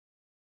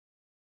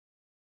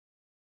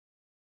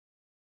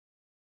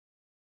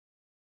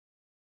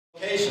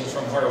Locations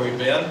from where we've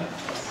been,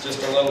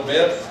 just a little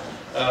bit.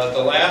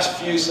 The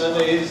last few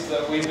Sundays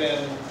that we've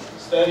been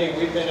studying,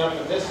 we've been up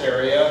in this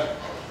area.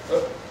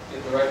 Oh,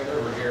 get the right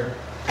river here.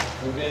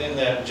 We've been in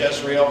that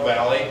Jezreel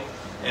Valley,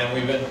 and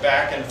we've been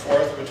back and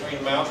forth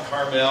between Mount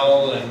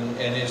Carmel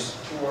and his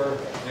tour,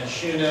 and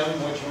Shunem,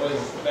 which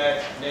was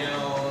back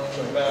down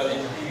about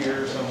in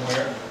here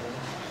somewhere.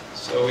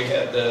 So we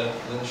had the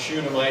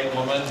Shunammite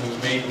woman who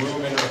made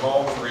room in her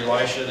home for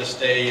Elisha to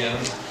stay in.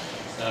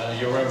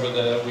 You'll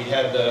remember we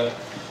had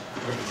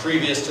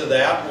previous to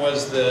that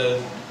was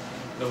the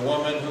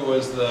woman who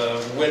was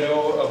the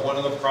widow of one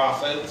of the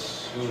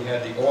prophets who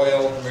had the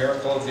oil, the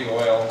miracle of the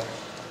oil.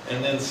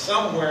 And then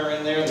somewhere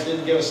in there that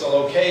didn't give us a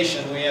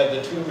location, we had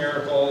the two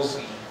miracles.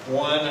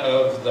 One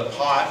of the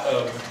pot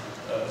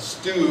of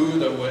stew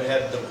that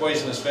had the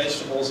poisonous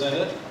vegetables in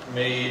it,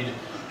 made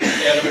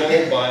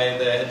edible by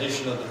the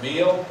addition of the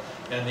meal.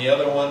 And the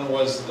other one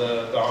was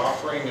the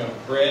offering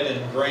of bread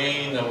and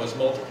grain that was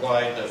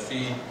multiplied to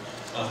feed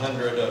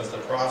 100 of the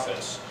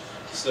prophets.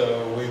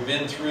 So we've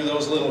been through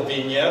those little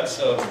vignettes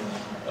of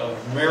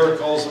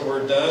miracles that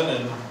were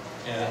done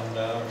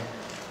and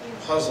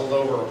puzzled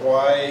over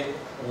why,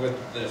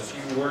 with the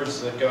few words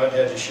that God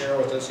had to share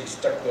with us, He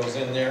stuck those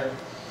in there.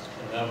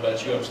 And I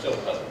bet you I'm still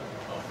puzzled.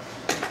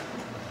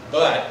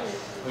 But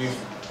we've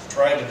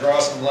tried to draw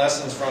some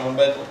lessons from them.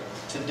 But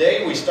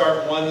today we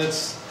start one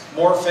that's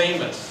more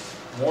famous,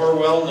 more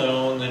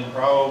well-known than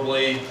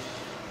probably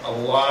a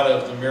lot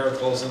of the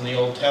miracles in the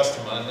Old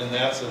Testament, and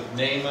that's of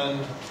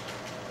Naaman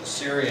the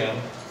Syrian,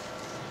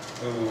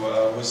 who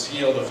was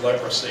healed of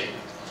leprosy.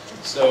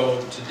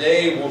 So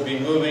today we'll be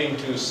moving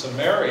to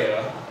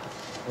Samaria,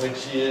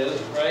 which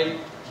is right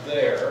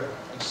there,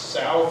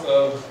 south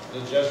of the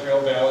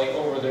Jezreel Valley.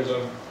 There's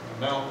a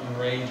mountain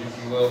range,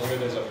 if you will. Here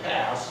there's a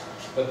pass,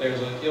 but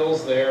there's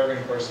hills there, and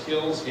of course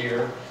hills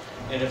here.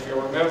 And if you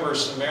remember,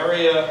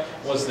 Samaria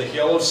was the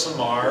hill of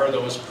Samar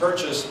that was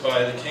purchased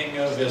by the king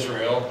of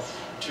Israel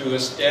to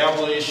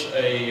establish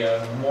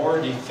a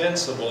more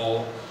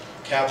defensible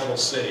capital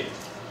city.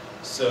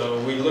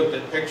 So we looked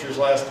at pictures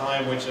last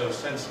time which have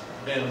since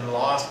been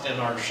lost in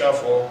our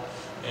shuffle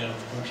and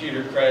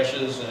computer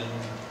crashes and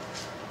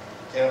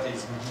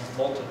Kathy's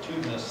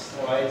multitudinous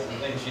slides and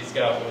things she's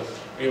got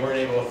we weren't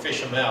able to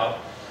fish them out.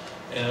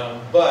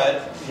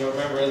 But you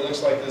remember, it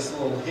looks like this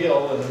little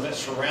hill, and it's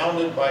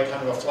surrounded by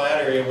kind of a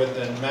flat area with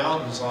the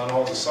mountains on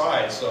all the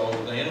sides. So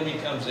the enemy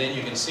comes in,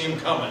 you can see him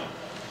coming.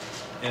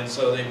 And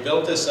so they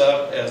built this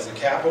up as the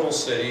capital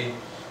city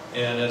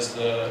and as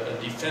a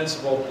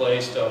defensible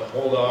place to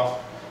hold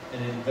off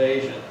an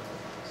invasion.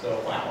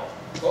 So wow,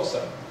 close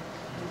up.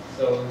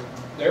 So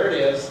there it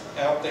is,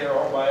 out there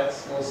all by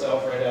its little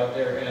self right out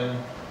there. And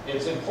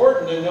it's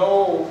important to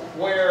know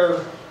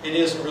where it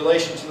is in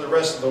relation to the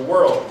rest of the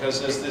world,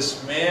 because as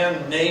this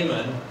man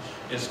Naaman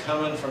is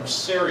coming from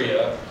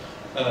Syria,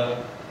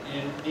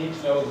 you need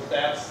to know that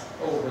that's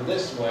over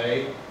this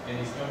way, and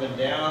he's coming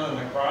down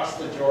and across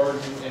the Jordan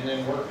and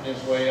then working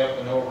his way up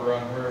and over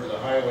on wherever the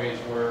highways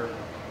were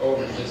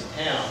over to this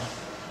town.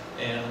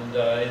 And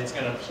it's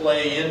going to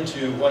play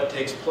into what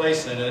takes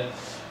place in it,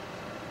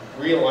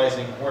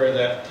 realizing where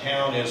that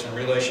town is in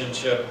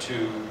relationship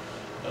to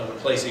the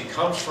place he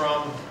comes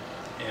from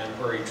and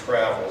where he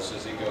travels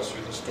as he goes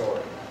through the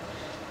story.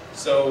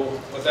 So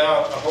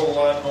without a whole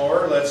lot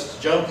more, let's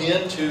jump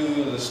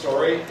into the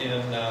story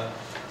in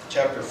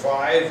chapter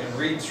 5 and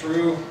read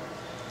through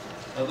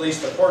at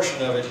least a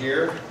portion of it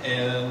here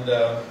and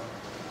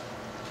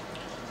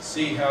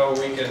see how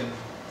we can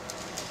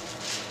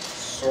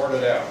sort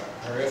it out,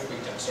 or if we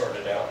can sort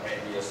it out,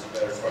 maybe is the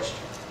better question.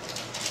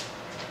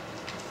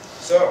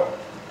 So,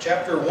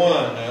 chapter 1,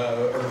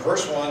 or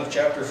verse 1 of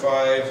chapter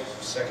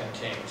 5, 2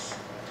 Kings.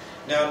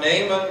 Now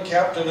Naaman,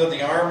 captain of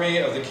the army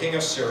of the king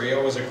of Syria,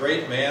 was a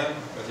great man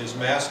with his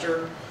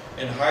master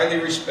and highly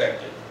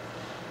respected,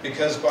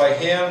 because by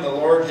him the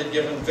Lord had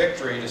given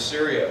victory to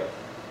Syria.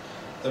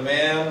 The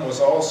man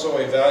was also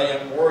a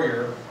valiant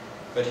warrior,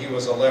 but he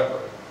was a leper.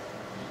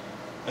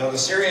 Now the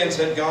Syrians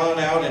had gone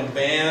out in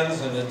bands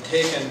and had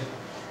taken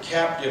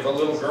captive a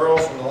little girl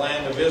from the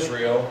land of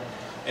Israel,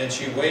 and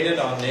she waited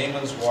on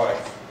Naaman's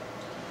wife.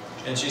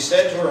 And she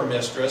said to her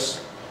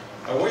mistress,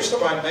 I wish that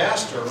my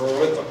master were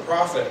with the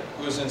prophet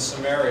who is in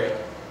Samaria.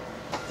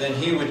 Then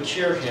he would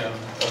cure him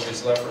of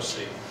his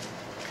leprosy.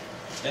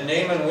 And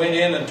Naaman went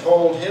in and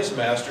told his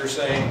master,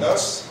 saying,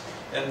 Thus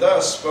and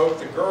thus spoke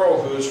the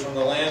girl who is from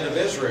the land of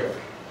Israel.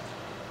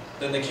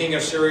 Then the king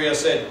of Syria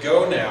said,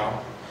 Go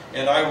now,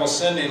 and I will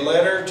send a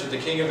letter to the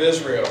king of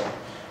Israel.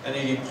 And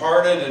he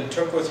departed and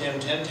took with him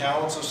 10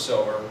 talents of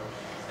silver,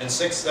 and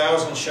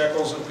 6,000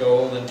 shekels of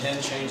gold, and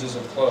 10 changes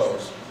of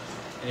clothes.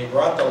 And he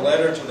brought the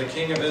letter to the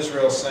king of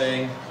Israel,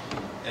 saying,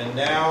 And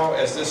now,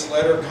 as this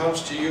letter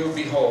comes to you,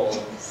 behold,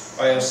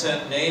 I have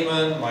sent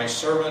Naaman, my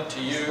servant,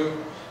 to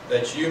you,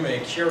 that you may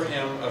cure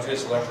him of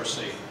his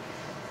leprosy.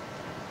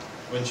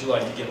 Wouldn't you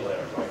like to get a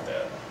letter like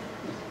that?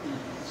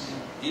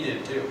 He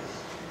did too.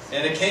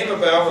 And it came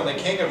about when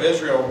the king of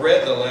Israel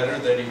read the letter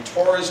that he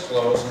tore his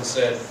clothes and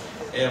said,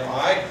 Am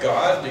I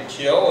God to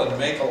kill and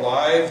make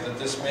alive, that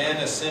this man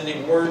is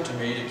sending word to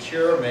me to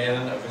cure a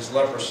man of his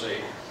leprosy?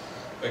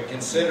 But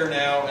consider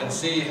now and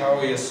see how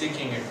he is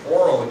seeking a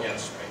quarrel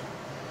against me.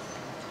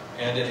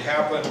 And it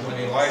happened when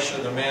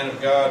Elisha, the man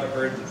of God,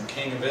 heard that the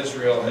king of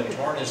Israel had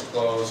torn his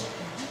clothes,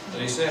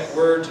 that he sent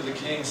word to the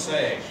king,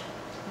 saying,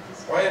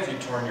 Why have you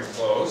torn your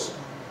clothes?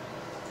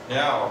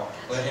 Now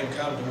let him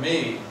come to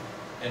me,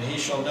 and he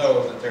shall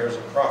know that there is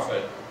a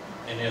prophet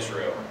in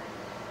Israel.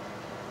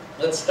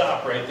 Let's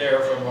stop right there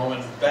for a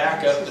moment,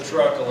 back up the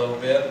truck a little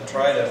bit, and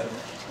try to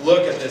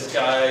look at this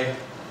guy,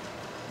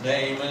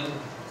 Naaman,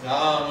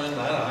 I don't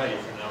know how you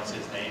pronounce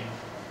his name.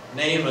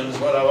 Naaman's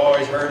what I've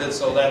always heard it,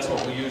 so that's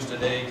what we use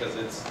today because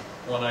it's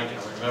one I can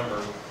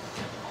remember.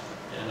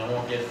 And I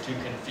won't get too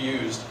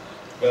confused.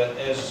 But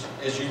as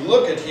you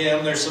look at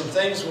him, there's some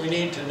things we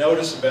need to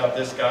notice about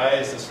this guy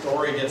as the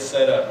story gets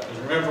set up. Because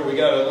remember, we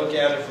got to look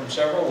at it from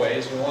several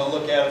ways. We want to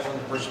look at it from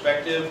the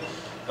perspective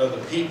of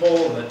the people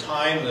and the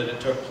time that it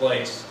took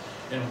place.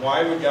 And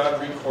why would God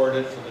record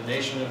it for the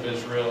nation of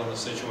Israel and the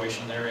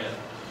situation they're in?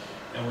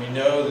 And we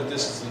know that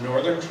this is the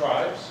northern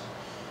tribes.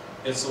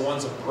 It's the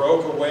ones that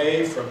broke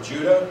away from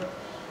Judah,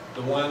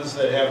 the ones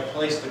that have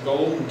placed the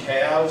golden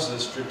calves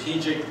as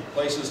strategic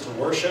places to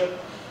worship,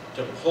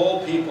 to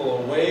pull people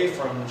away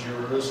from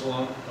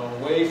Jerusalem,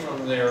 away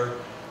from their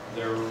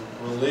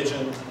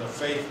religion, the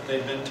faith that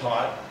they've been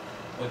taught,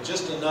 with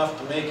just enough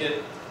to make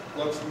it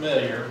look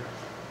familiar,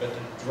 but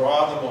to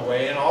draw them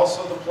away. And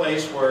also the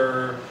place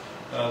where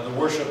the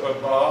worship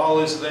of Baal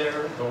is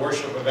there, the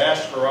worship of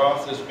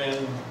Ashtaroth has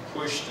been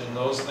pushed, and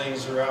those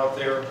things are out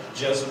there.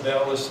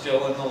 Jezebel is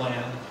still in the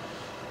land.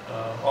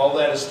 All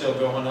that is still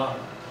going on.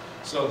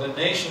 So the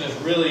nation is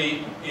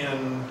really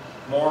in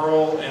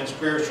moral and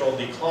spiritual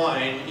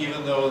decline,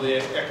 even though the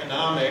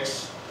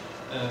economics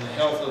and the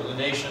health of the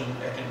nation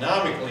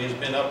economically has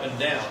been up and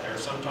down. There are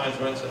sometimes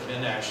ones that have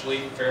been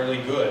actually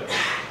fairly good.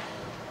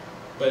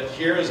 But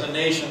here is a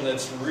nation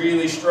that's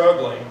really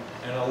struggling,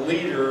 and a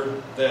leader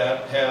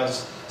that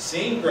has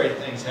seen great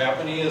things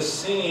happen. He has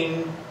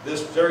seen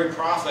this very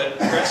prophet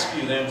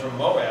rescue them from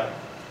Moab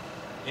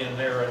in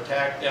their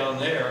attack down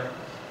there.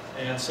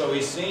 And so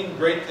he's seen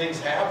great things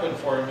happen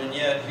for him, and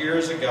yet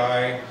here's a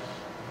guy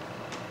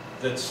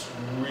that's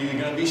really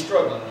going to be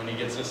struggling when he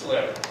gets this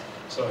letter.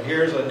 So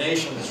here's a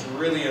nation that's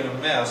really in a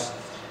mess.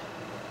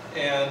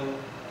 And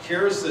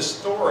here's this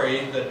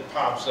story that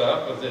pops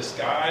up of this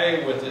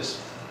guy with this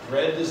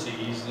dread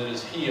disease that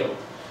is healed.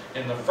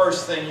 And the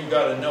first thing you've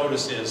got to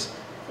notice is,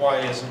 why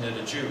isn't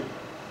it a Jew?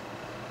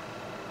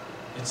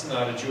 It's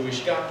not a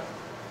Jewish guy.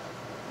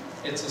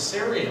 It's a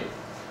Syrian.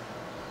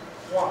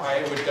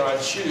 Why would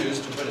God choose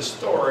to put a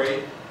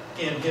story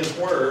in His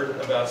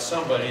Word about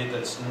somebody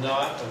that's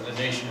not of the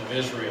nation of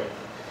Israel?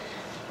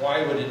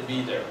 Why would it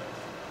be there?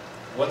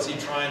 What's He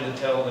trying to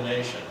tell the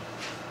nation?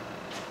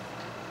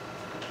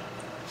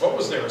 What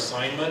was their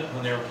assignment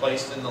when they were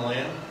placed in the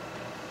land?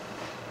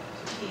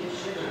 To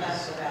teach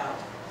us about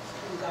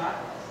who God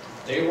was.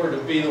 They were to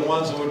be the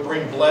ones that would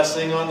bring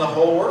blessing on the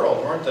whole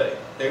world, weren't they?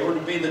 They were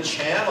to be the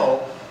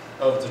channel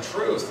of the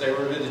truth. They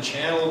were to be the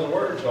channel of the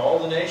Word to all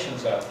the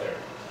nations out there.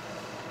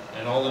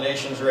 And all the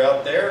nations are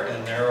out there,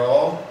 and they're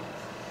all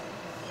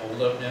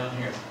holed up down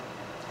here.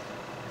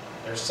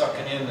 They're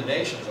sucking in the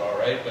nations, all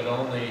right, but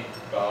only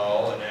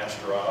Baal and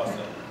Ashtaroth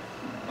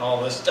and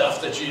all this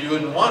stuff that you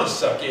wouldn't want to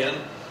suck in.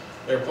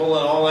 They're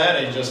pulling all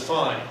that in just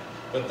fine.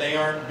 But they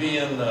aren't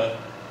being the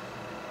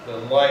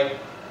light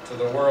to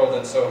the world.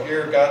 And so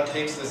here God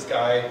takes this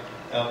guy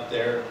out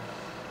there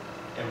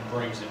and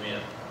brings him in.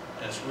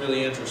 And it's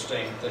really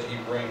interesting that He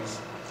brings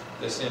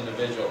this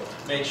individual.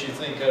 Makes you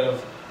think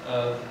of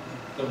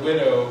the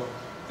widow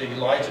that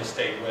Elijah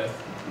stayed with,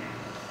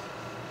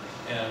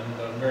 and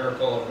the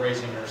miracle of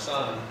raising her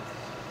son.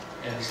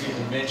 And it's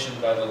even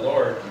mentioned by the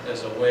Lord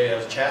as a way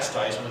of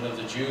chastisement of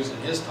the Jews in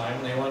His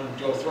time. They wanted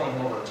to go throw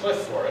him over a cliff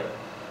for it.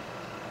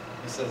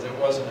 He says it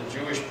wasn't a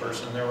Jewish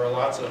person. There were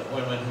lots of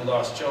women who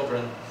lost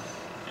children,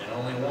 and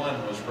only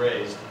one was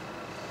raised,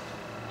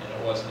 and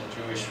it wasn't a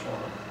Jewish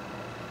woman.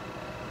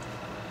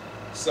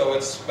 So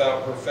it's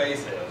about her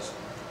faith is.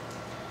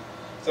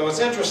 So it's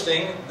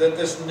interesting that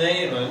this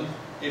Naaman,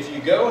 if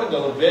you go into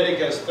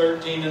Leviticus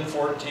 13 and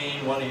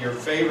 14, one of your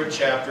favorite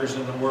chapters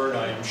in the Word,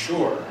 I am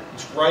sure,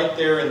 it's right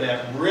there in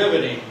that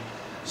riveting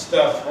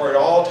stuff where it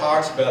all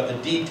talks about the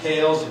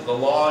details of the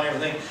law and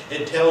everything.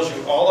 It tells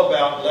you all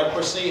about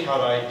leprosy, how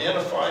to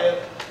identify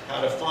it,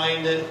 how to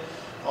find it,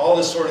 all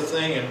this sort of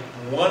thing. And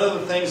one of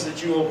the things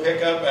that you will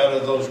pick up out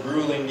of those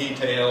grueling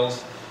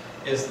details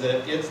is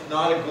that it's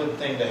not a good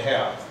thing to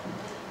have.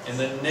 In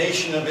the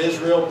nation of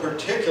Israel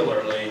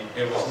particularly,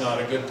 it was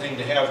not a good thing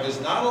to have, because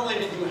not only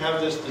did you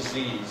have this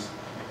disease,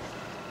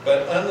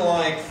 but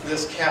unlike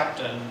this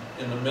captain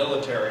in the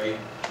military,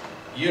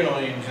 you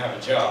don't even have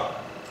a job.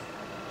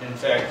 In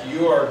fact,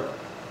 you are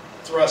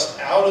thrust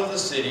out of the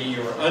city,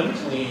 you're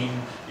unclean,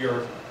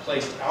 you're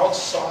placed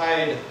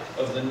outside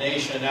of the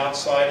nation,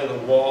 outside of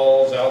the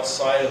walls,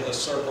 outside of the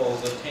circle,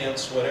 the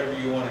tents, whatever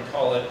you want to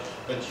call it,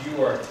 but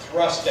you are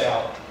thrust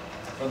out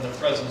from the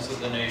presence of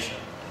the nation.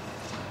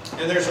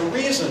 And there's a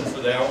reason for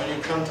that when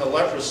you come to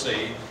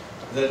leprosy.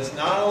 That it's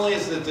not only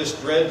is it this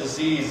dread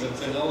disease,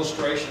 it's an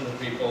illustration to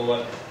people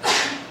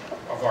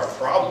of our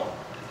problem.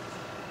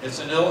 It's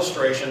an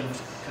illustration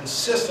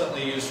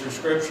consistently used through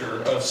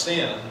Scripture of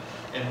sin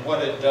and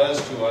what it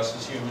does to us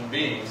as human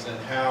beings and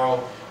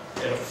how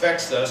it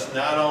affects us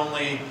not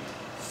only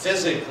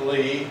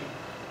physically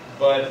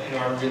but in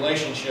our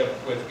relationship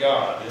with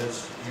God.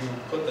 As you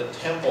put the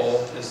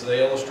temple as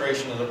the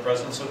illustration of the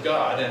presence of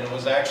God, and it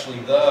was actually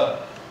the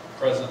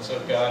presence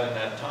of God in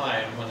that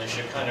time when the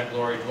Shekinah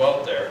glory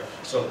dwelt there.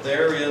 So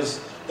there is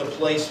the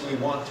place we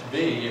want to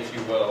be, if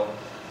you will.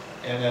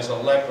 And as a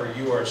leper,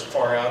 you are as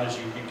far out as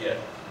you can get.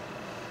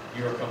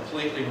 You are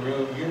completely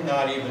removed. You're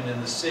not even in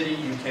the city.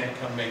 You can't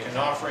come make an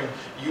offering.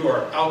 You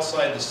are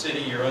outside the city.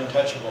 You're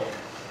untouchable.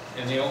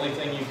 And the only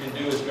thing you can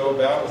do is go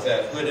about with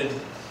that hooded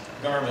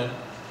garment,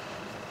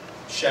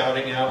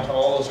 shouting out to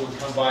all those who would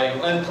come by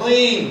you,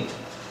 unclean,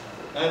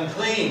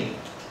 unclean,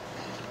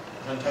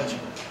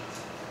 untouchable.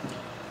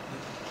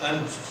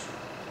 And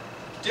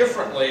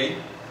differently,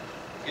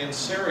 in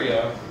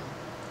Syria,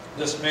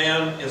 this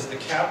man is the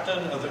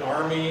captain of the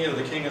army of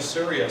the king of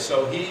Syria.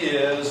 So he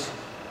is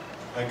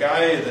a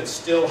guy that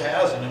still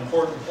has an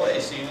important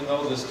place, even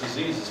though this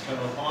disease has come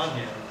upon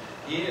him.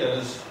 He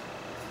is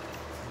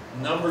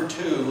number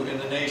 2 in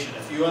the nation.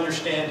 If you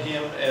understand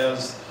him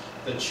as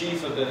the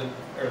chief of the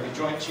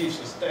joint chiefs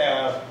of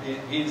staff,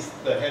 he's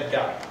the head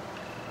guy.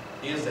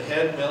 He is the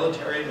head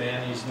military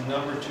man. He's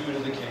number 2 to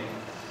the king.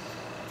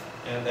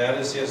 And that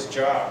is his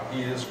job.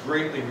 He is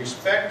greatly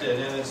respected,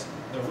 and it's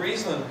the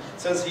reason it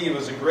says he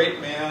was a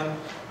great man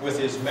with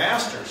his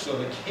master, so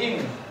the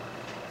king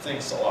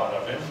thinks a lot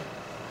of him.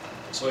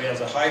 So he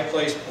has a high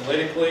place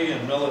politically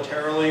and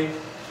militarily,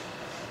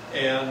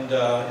 and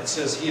it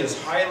says he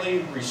is highly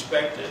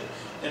respected.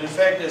 And in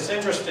fact, it's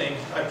interesting,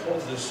 I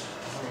pulled this,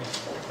 let me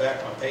pull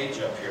back my page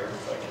up here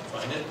if I can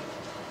find it.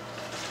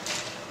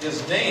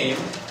 His name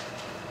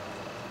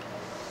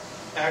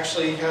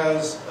actually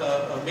has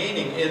a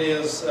meaning. It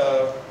is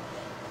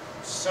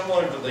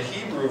similar to the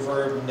Hebrew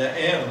verb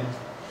na'em,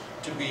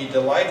 to be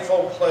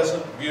delightful,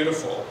 pleasant,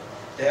 beautiful.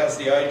 It has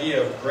the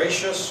idea of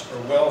gracious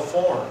or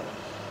well-formed.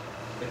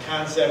 The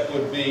concept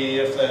would be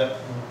if that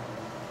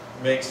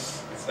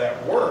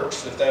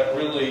works, if that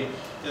really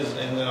is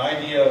in the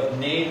idea of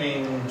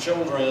naming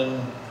children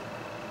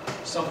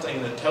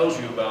something that tells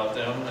you about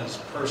them as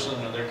a person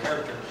or their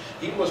character.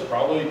 He was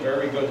probably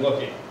very good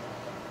looking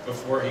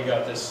before he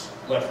got this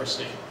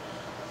leprosy.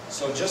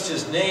 So just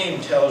his name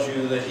tells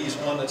you that he's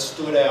one that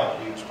stood out.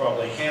 He was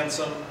probably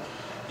handsome,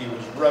 he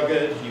was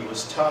rugged, he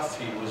was tough,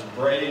 he was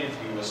brave,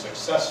 he was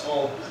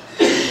successful.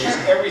 He was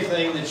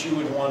everything that you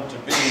would want to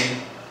be,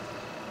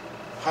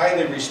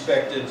 highly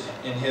respected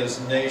in his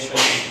nation.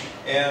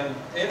 And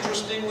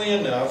interestingly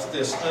enough,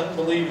 this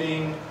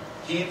unbelieving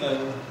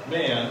heathen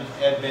man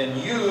had been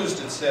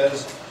used, it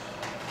says,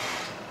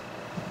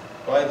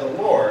 by the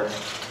Lord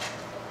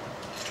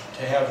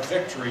to have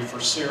victory for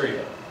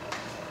Syria.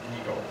 And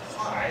you go,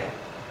 why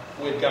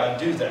would God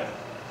do that?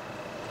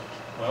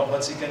 Well,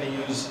 what's he going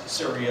to use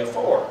Syria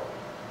for?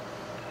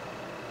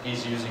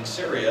 He's using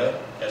Syria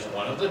as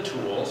one of the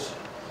tools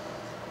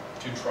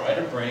to try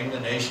to bring the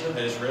nation of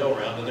Israel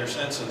around to their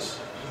senses.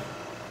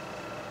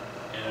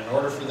 And in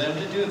order for them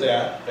to do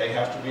that, they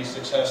have to be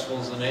successful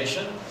as a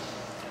nation,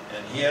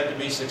 and he had to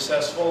be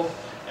successful.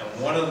 And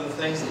one of the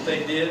things that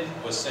they did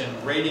was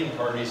send raiding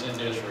parties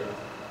into Israel.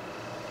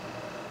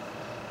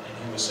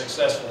 And he was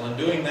successful in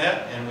doing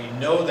that, and we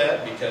know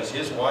that because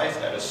his wife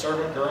had a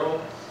servant girl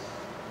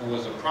who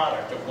was a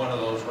product of one of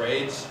those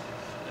raids,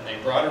 and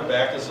they brought her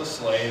back as a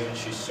slave, and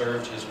she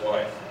served his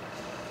wife.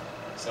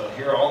 So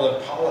here all the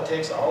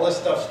politics, all this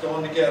stuff's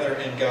going together,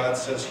 and God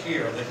says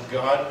here that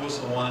God was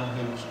the one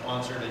who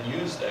sponsored and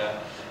used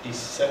that. He's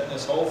setting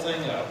this whole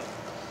thing up,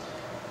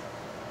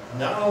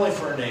 not only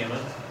for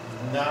Naaman,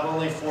 not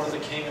only for the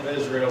king of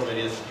Israel, but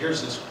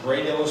here's this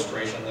great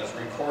illustration that's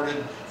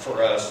recorded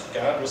for us.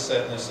 God was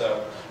setting this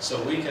up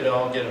so we could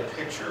all get a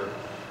picture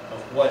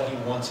of what he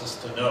wants us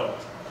to know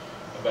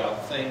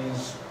about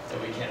things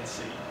that we can't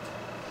see.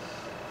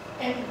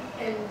 And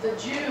the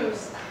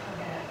Jews,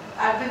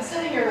 I've been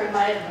sitting here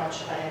reminded,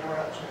 should I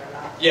interrupt you or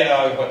not?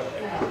 Yeah, but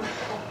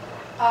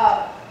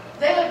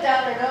they look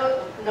down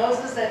their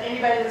noses at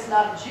anybody that's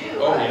not a Jew.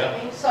 Oh, right? yeah.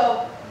 I mean,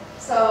 so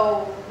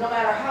no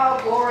matter how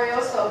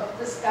glorioso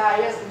this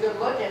guy is and good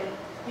looking,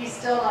 he's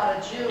still not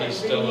a Jew. He's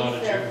still not a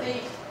their Jew.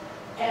 feet.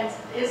 And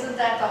isn't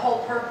that the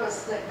whole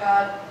purpose, that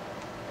God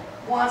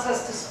wants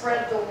us to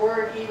spread the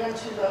word even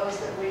to those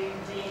that we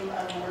deem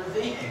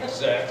unworthy?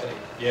 Exactly.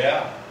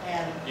 Yeah.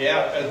 And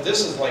yeah,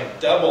 this is like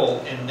double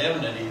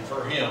indemnity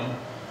for him,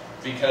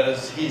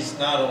 because he's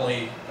not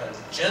only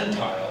a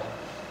Gentile,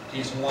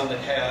 he's one that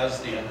has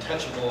the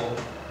untouchable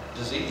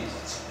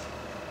disease.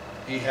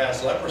 He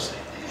has leprosy.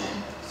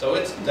 So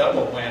it's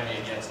double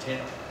whammy against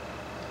him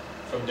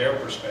from their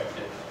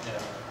perspective.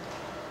 Yeah.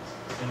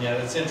 And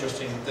yet it's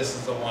interesting that this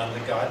is the one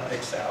that God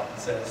picks out and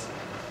says,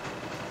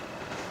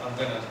 I'm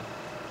going to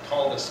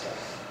call this guy.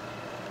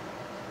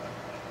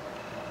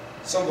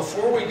 So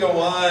before we go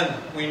on,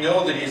 we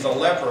know that he's a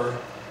leper.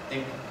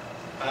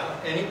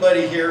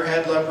 Anybody here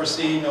had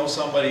leprosy? Know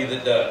somebody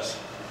that does?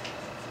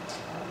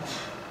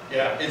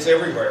 Yeah, it's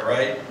everywhere,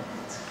 right?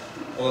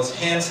 Well, it's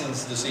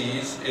Hansen's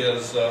disease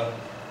is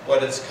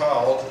what it's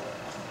called.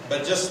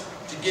 But just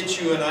to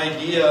get you an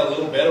idea a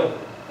little bit of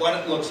what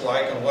it looks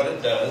like and what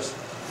it does,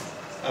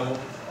 I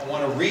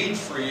want to read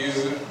for you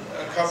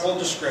a couple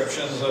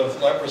descriptions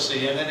of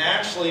leprosy. And it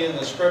actually in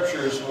the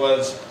scriptures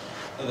was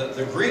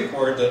the Greek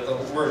word that the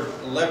word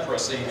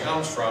leprosy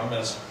comes from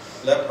is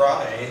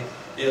leprae,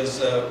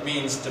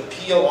 means to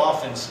peel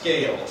off in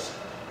scales.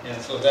 And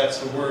so that's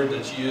the word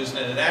that's used,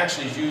 and it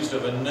actually is used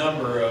of a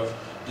number of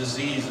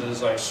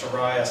diseases like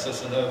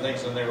psoriasis and other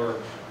things, and there were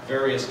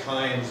various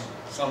kinds,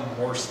 some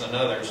worse than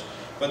others.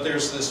 But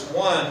there's this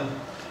one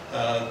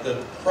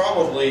that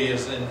probably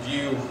is in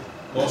view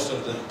most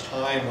of the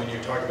time when you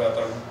talk about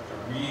the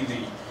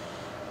really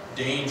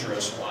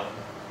dangerous one.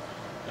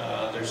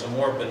 There's a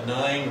more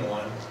benign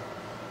one,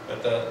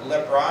 but the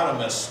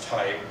leprotomus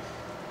type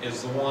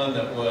is the one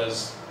that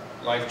was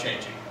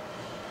life-changing.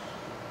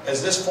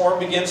 As this form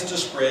begins to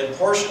spread,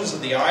 portions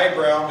of the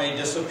eyebrow may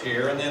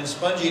disappear, and then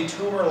spongy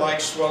tumor-like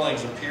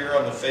swellings appear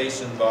on the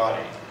face and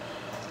body.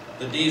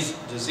 The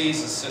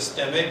disease is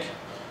systemic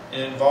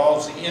and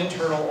involves the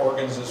internal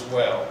organs as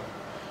well.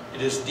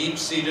 It is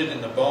deep-seated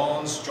in the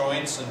bones,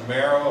 joints, and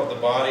marrow of the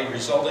body,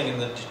 resulting in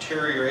the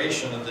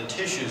deterioration of the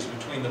tissues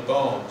between the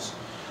bones.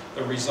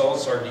 The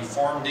results are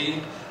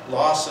deformity,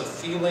 loss of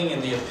feeling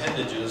in the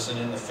appendages and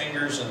in the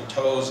fingers and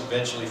toes,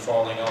 eventually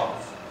falling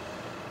off.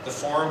 The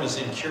form is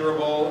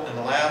incurable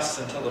and lasts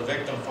until the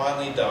victim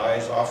finally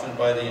dies, often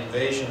by the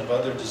invasion of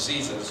other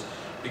diseases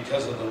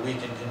because of the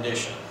weakened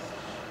condition.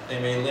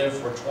 They may live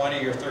for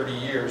 20 or 30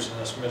 years in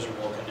this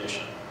miserable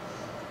condition.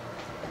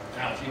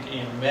 Now, if you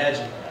can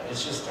imagine that,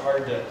 it's just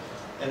hard to...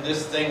 And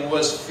this thing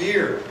was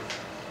feared.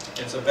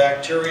 It's a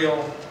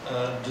bacterial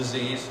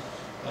disease.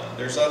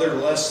 There's other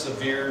less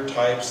severe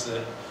types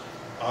that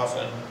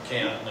often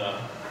can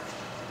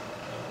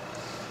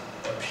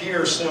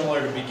appear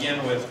similar to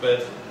begin with,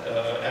 but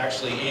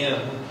actually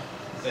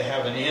they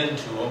have an end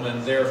to them,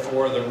 and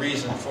therefore the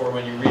reason for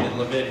when you read in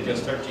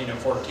Leviticus 13 and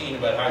 14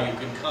 about how you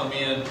can come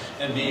in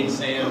and be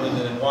examined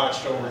and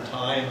watched over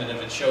time, and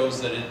if it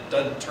shows that it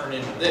doesn't turn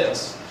into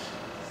this,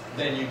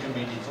 then you can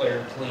be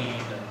declared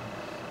clean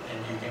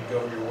and you can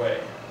go your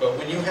way. But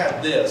when you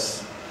had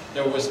this,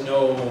 there was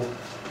no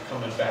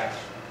coming back.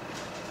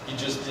 You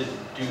just didn't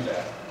do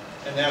that.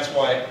 And that's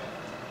why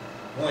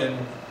when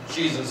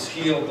Jesus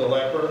healed the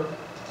leper,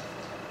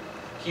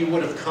 he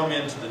would have come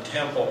into the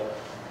temple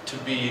to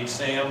be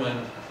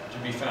examined, to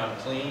be found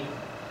clean.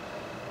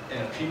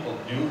 And if people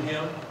knew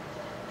him,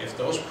 if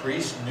those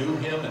priests knew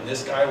him and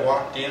this guy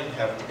walked in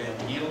having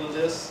been healed of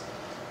this,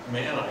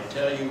 man, I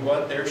tell you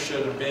what, there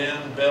should have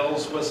been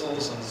bells,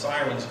 whistles, and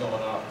sirens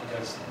going off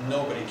because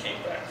nobody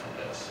came back from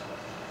this.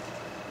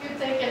 You'd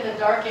think in the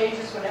Dark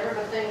Ages when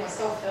everything was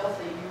so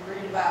filthy, you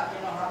read about,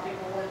 how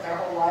people went their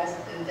whole lives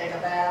and didn't take a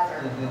bath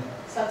or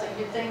something,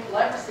 you'd think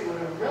leprosy would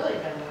have really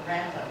been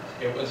rampant.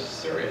 It was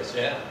serious,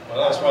 yeah. Well,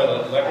 that's why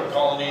the leper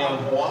colony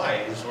on Hawaii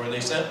is where they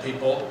sent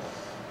people,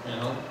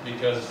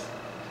 because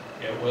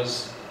it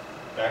was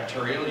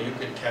bacterial. You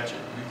could catch it,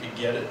 you could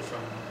get it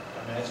from,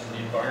 imagine the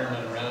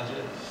environment around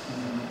you.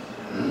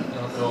 I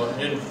don't know, it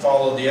didn't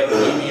follow the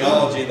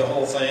epidemiology, the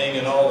whole thing,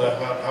 and all the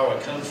how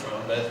it comes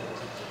from, but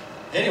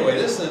anyway,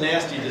 this is a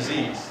nasty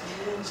disease.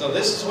 So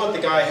this is what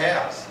the guy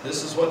has.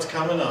 This is what's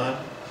coming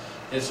on.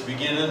 It's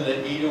beginning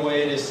to eat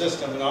away at his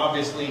system, and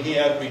obviously he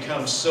had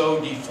become so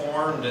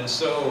deformed and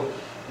so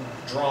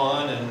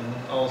drawn, and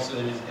also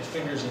his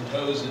fingers and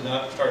toes had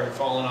not started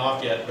falling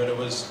off yet, but it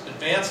was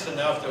advanced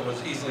enough that it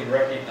was easily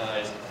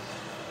recognized,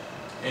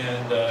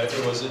 and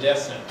it was a death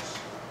sentence.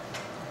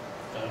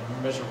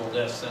 A miserable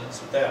death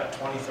sentence at that.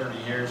 20, 30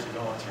 years of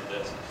going through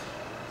this.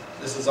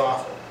 This is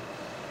awful.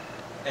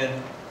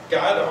 And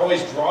God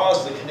always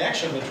draws the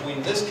connection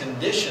between this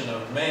condition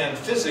of man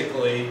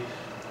physically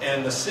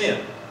and the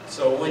sin.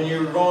 So when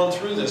you're going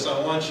through this,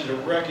 I want you to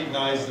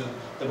recognize that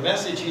the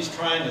message he's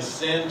trying to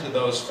send to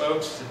those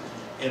folks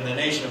in the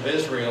nation of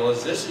Israel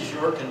is, this is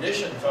your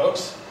condition,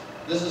 folks.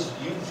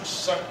 You've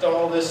sucked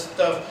all this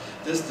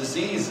stuff. This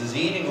disease is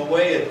eating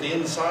away at the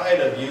inside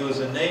of you as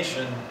a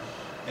nation,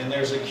 and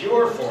there's a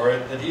cure for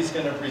it that he's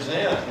going to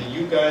present. And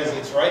you guys,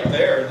 it's right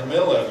there in the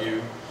middle of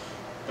you.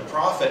 The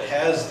prophet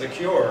has the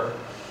cure,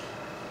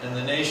 and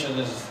the nation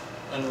is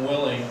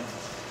unwilling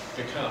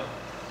to come.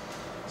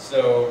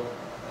 So,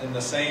 and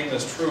the same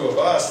is true of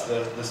us.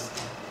 The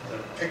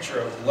picture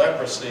of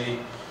leprosy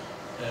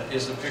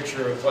is a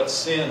picture of what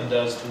sin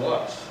does to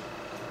us.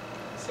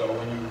 So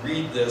when you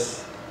read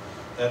this,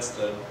 that's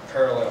the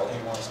parallel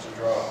he wants to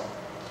draw.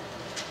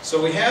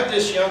 So we have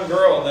this young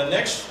girl, and the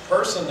next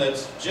person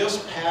that's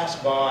just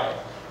passed by,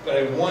 but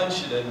I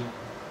want you to,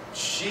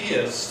 she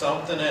is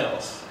something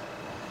else.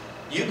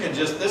 You can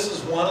just, this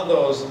is one of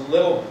those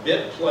little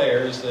bit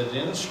players that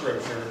in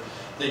Scripture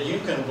that you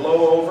can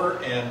blow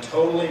over and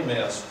totally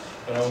miss.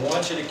 But I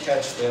want you to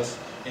catch this.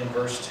 in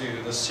verse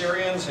 2. The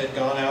Syrians had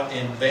gone out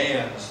in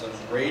bands, those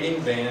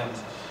raiding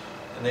bands,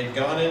 and they'd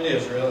gone into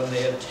Israel, and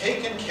they had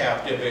taken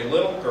captive a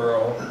little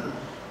girl.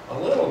 A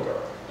little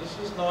girl. This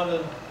is not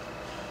a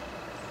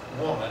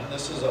woman.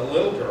 This is a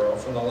little girl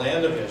from the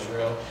land of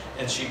Israel,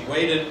 and she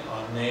waited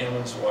on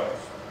Naaman's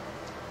wife.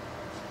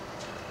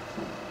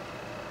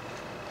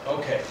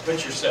 Okay,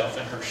 put yourself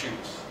in her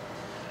shoes.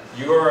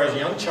 You are a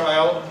young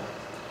child.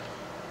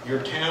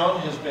 Your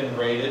town has been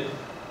raided.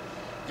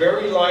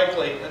 Very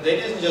likely, they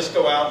didn't just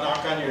go out,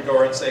 knock on your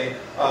door and say,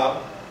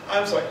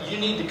 I'm sorry, you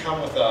need to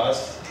come with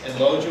us, and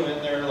load you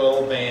in their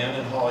little van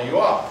and haul you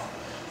off.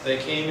 They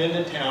came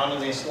into town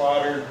and they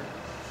slaughtered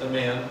the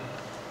men,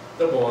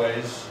 the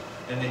boys,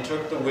 and they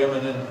took the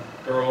women and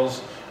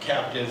girls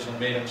captives and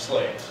made them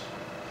slaves.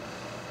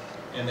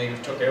 And they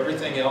took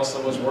everything else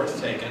that was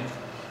worth taking,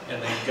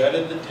 and they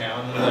gutted the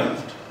town and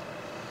left.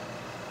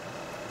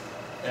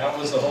 That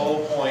was the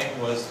whole point,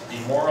 was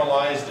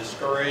demoralize,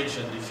 discourage,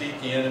 and defeat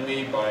the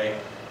enemy by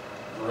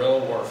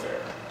guerrilla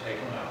warfare. Take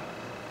them out.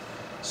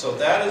 So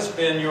that has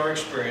been your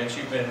experience.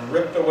 You've been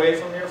ripped away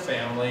from your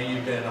family.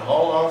 You've been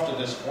hauled off to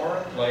this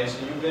foreign place,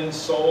 and you've been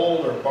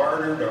sold or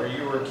bartered, or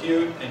you were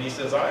cute. And he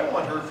says, I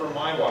want her for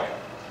my wife,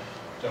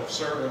 to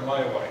serve as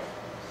my wife.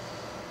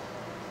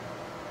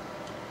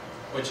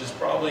 Which is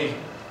probably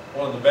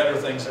one of the better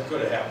things that could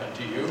have happened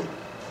to you.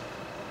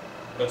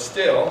 But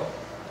still,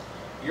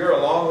 you're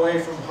a long way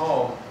from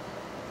home.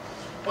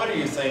 What are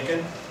you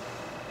thinking?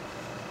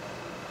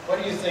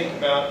 What do you think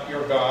about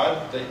your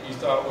God that you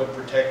thought would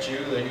protect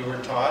you, that you were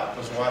taught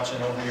was watching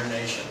over your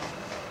nation,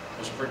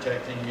 was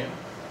protecting you?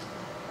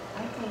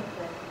 I think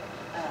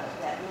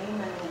that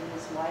Naaman and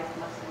his wife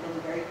must have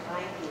been very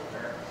kind to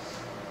her,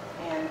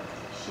 and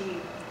she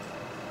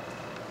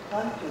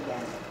clung to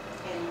them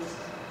and was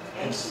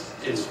anxious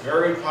It's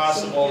very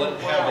possible see that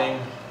them well, having,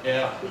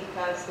 yeah.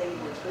 because they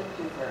were good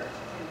to her,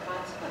 and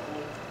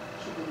consequently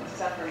she didn't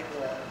suffer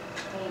the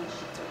pain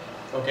she took.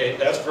 Okay,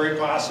 that's very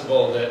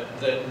possible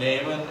that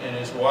Naaman and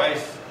his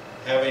wife,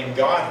 having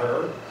got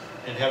her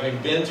and having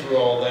been through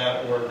all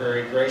that, were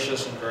very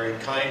gracious and very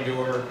kind to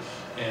her,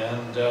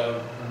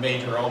 and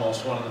made her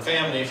almost one of the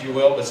family, if you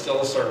will, but still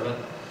a servant,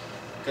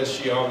 because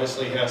she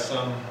obviously has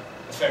some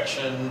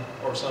affection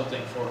or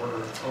something for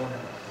her owner.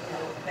 Now,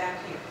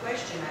 back to your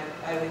question,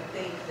 I would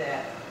think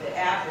that the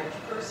average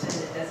person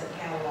that doesn't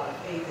have a lot of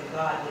faith in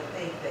God would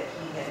think that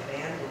He had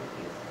abandoned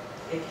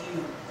you if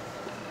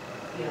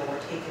you were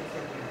taken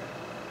from your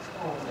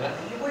home. Yeah.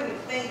 You wouldn't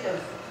think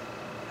of,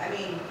 I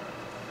mean,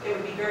 it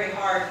would be very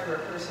hard for a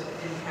person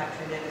that didn't have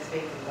tremendous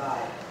faith in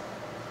God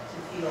to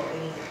feel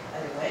any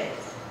other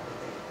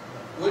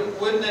ways.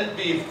 Wouldn't it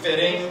be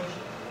fitting,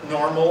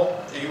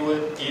 normal, you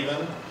would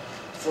even,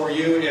 for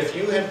you, if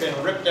you had been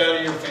ripped out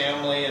of your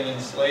family and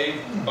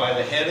enslaved by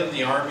the head of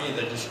the army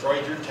that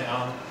destroyed your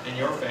town and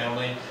your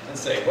family, and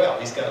say, well,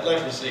 he's got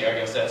leprosy, I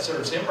guess that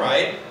serves him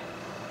right?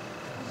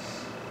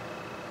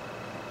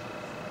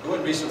 It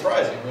wouldn't be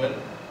surprising, would it?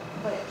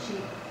 But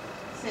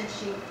since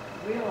she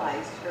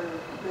realized her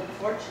good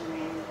fortune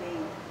in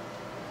being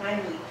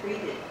kindly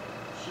treated,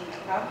 she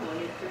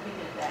probably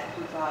attributed that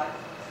to God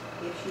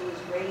if she was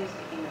raised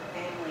in a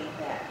family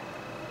that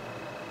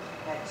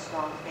had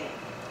strong faith.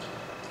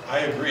 I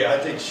agree. I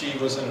think she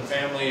was in a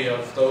family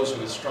of those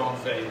with strong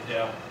faith,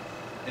 yeah.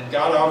 And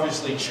God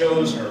obviously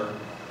chose her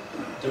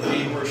to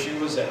be where she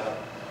was at.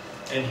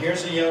 And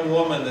here's a young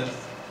woman that,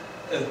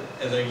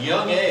 at a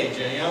young age,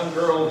 a young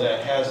girl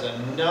that has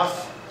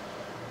enough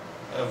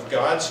of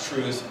God's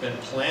truth been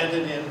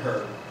planted in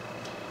her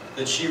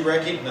that she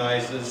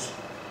recognizes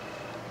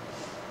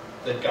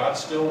that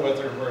God's still with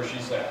her where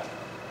she's at.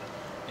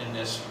 In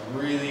this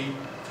really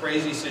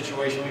crazy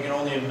situation, we can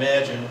only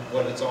imagine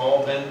what it's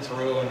all been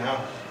through and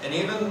how, and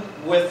even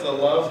with the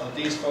love that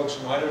these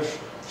folks might have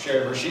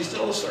shared her, she's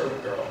still a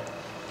servant girl.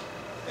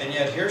 And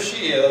yet here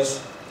she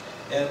is,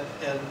 and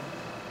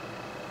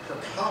her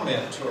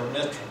comment to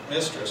her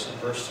mistress in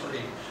verse 3,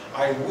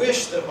 I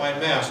wish that my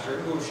master,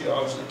 who she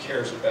obviously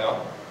cares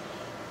about,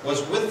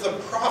 was with the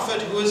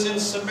prophet who is in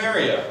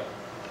Samaria.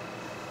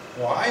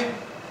 Why?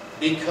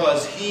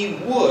 Because he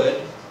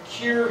would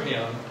cure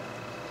him.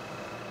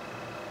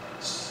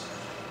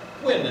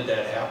 When did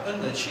that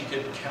happen? That she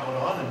could count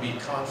on and be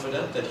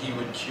confident that he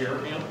would cure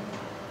him?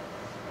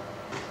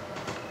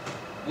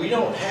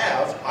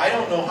 I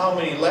don't know how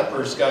many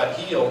lepers got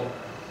healed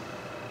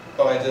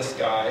by this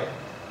guy,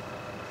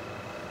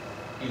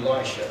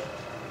 Elisha.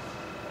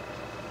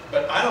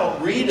 But I don't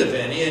read of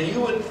any, and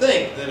you would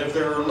think that if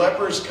there are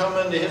lepers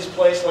coming to his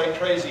place like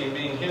crazy and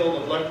being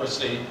healed of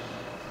leprosy,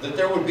 that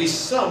there would be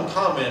some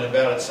comment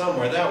about it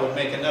somewhere. That would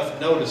make enough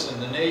notice in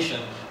the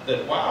nation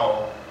that,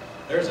 wow,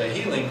 there's a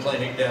healing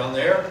clinic down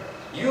there.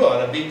 You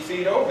ought to beat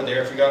feet over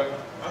there if you got...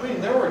 I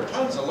mean, there were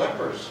tons of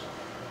lepers.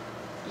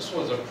 This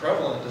was a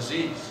prevalent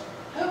disease.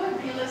 Who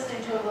would be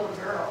listening to a little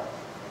girl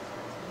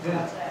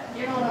about that?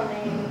 You know what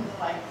I mean?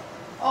 Like,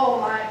 oh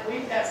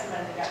we've got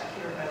somebody that got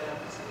cured by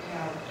leprosy,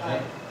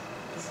 like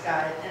this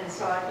guy. And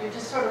so you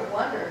just sort of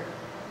wonder,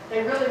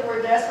 they really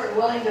were desperate,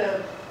 willing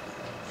to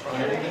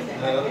cure anything,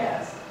 I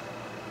guess.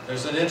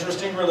 There's an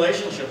interesting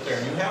relationship there,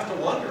 and you have to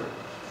wonder,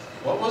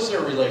 what was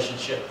their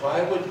relationship?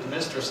 Why would the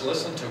mistress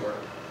listen to her? I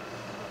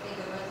think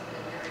it must have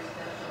been a very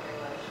special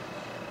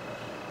relationship.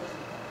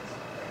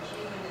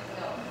 She would have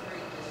felt free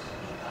to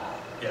speak up.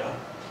 Yeah.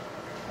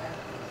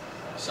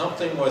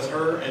 Something with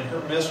her and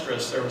her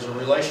mistress, there was a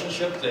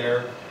relationship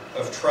there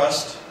of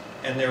trust,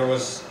 and there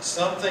was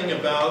something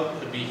about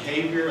the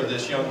behavior of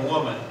this young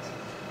woman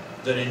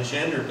that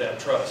engendered that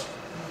trust.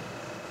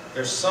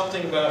 There's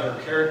something about her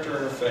character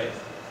and her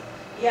faith.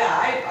 Yeah,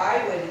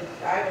 I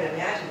would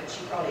imagine that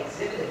she probably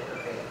exhibited her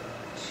faith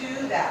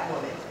to that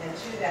woman and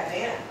to that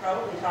man,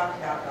 probably talked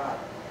about God.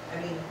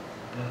 I mean,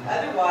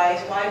 otherwise,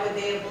 why would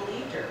they have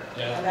believed her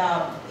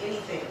about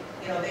anything?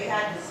 You know, they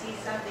had to see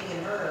something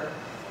in her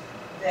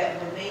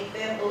that would make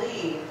them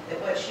believe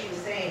that what she was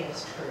saying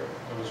was true.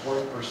 It was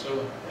worth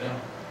pursuing, yeah.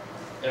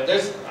 Yeah,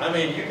 there's, I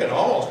mean, you can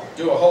almost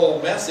do a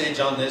whole message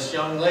on this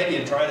young lady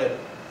and try to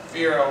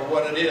figure out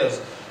what it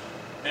is.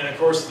 And of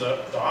course,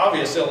 the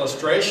obvious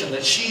illustration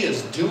that she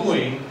is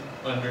doing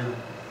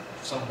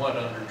somewhat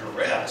under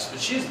duress,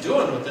 but she's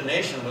doing what the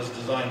nation was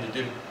designed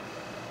to do.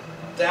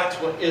 That's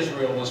what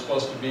Israel was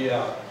supposed to be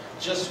out.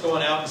 Just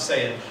going out and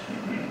saying,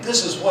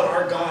 this is what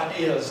our God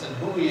is and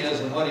who He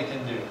is and what He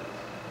can do.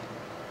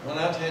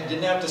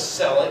 Didn't have to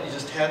sell it, you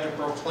just had to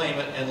proclaim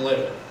it and live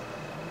it.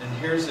 And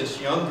here's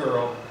this young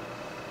girl.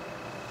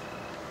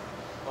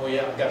 Oh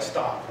yeah, I've got to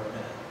stop for a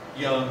minute.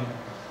 Young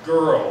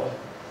girl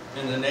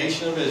in the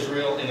nation of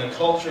Israel, in a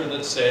culture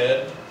that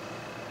said,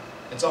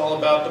 it's all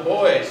about the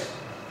boys.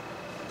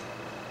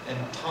 And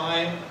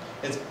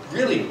it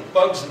really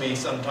bugs me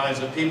sometimes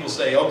when people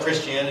say, oh,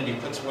 Christianity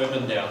puts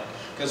women down.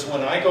 Because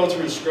when I go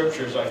through the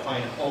scriptures, I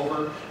find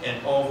over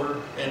and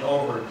over and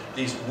over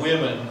these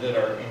women that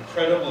are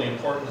incredibly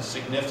important and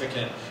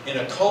significant in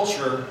a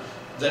culture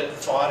that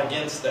fought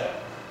against that.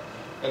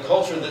 A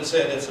culture that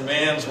said it's a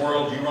man's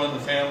world, you run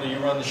the family, you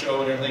run the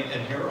show and everything,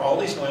 and here are all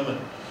these women.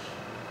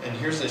 And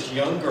here's this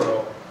young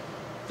girl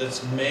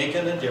that's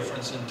making a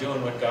difference and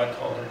doing what God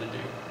called her to do.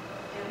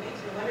 And it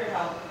makes me wonder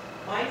how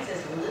mine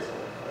says little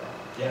girl.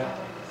 Yeah.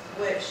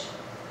 Which,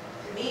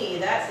 to me,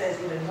 that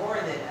says even more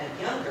than a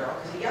young girl.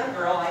 Because a young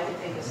girl, I could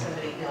think of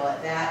somebody, you know,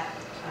 at that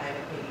time,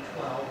 maybe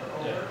 12 or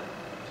over. Yeah.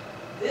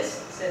 This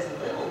says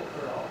little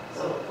girl.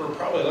 So, We're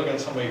probably looking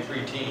at somebody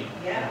preteen.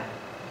 yeah.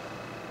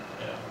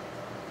 Yeah.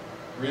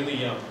 Really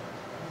young.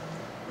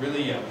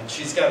 Really young. And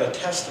she's got a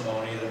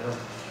testimony that her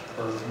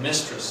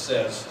mistress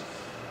says,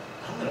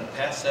 I'm going to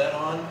pass that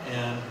on,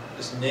 and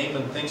this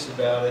Naaman thinks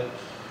about it,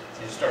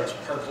 and it starts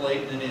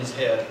percolating in his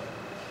head.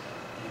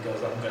 He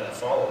goes, I'm going to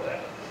follow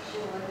that. She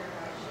wondered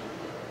how she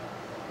knew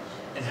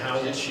about it. And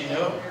how did she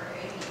know?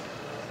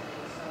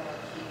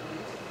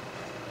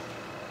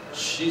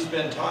 She's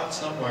been taught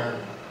somewhere.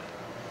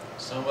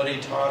 Somebody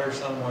taught her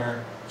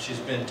somewhere. She's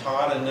been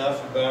taught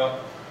enough about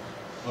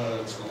whether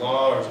it's the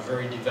law or it's a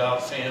very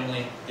devout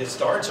family. It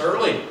starts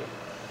early.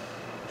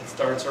 It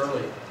starts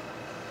early.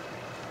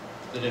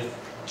 That if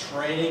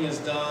training is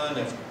done,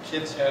 if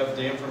kids have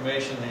the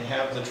information, they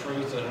have the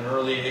truth at an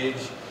early age,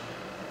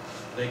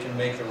 they can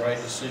make the right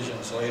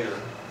decisions later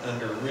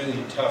under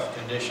really tough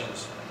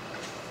conditions.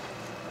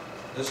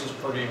 This is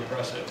pretty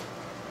impressive,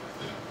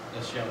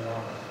 this young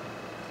woman.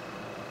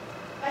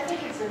 I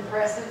think it's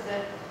impressive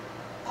that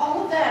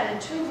all of that in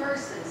 2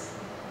 verses.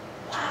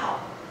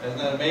 Wow. Isn't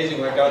that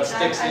amazing what God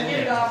sticks in I get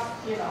it there?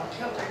 off, you know,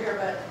 kilter here,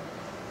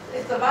 but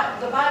it's the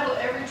Bible,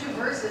 every 2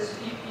 verses,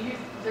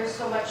 there's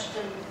so much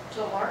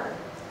to learn.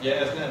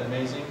 Yeah, isn't that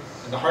amazing?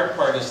 And the hard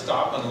part is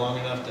stopping long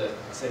enough to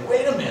say,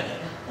 wait a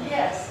minute.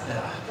 Yes.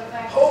 Yeah. The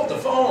fact Hold the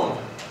phone.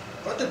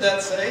 What did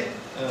that say?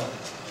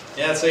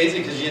 Yeah, it's easy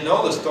because you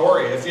know the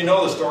story. If you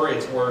know the story,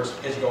 it's worse.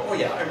 Because you go, oh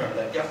yeah, I remember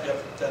that. Yep,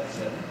 that's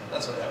it.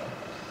 That's what happened.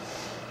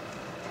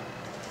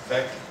 In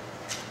fact,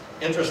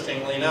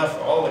 interestingly enough,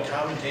 all the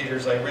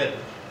commentators I read,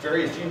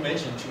 very few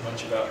mentioned too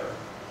much about her.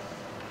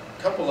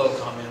 A couple of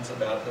comments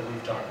about that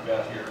we've talked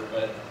about here,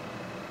 but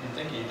you'd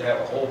think you'd have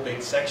a whole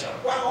big section.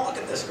 Wow, look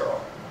at this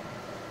girl.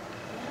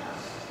 Yeah.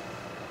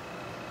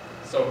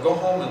 So go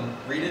home and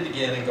read it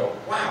again and go,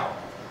 wow,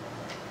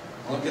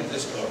 look at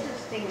this It's girl.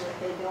 interesting that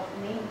they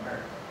don't name her.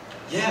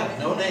 Yeah,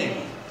 no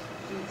name.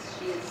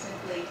 She is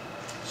simply.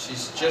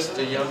 She's just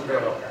a young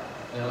girl.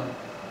 You know?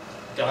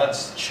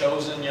 God's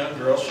chosen young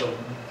girl.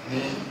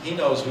 He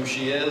knows who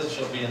she is.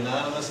 She'll be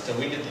anonymous till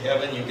we get to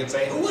heaven. You can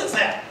say, who is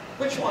that?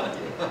 Which one of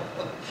you?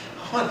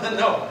 I want to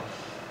know.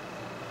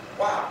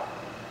 Wow.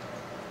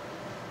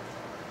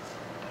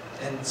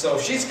 And so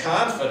she's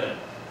confident.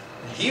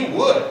 He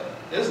would.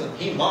 Isn't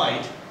he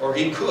might, or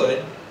he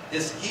could.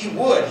 He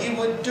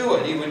would do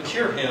it. He would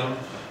cure him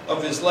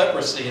of his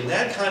leprosy. And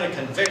that kind of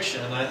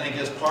conviction, I think,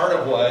 is part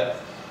of what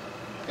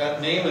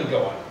got Naaman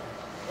going.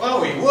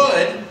 Well, he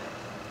would.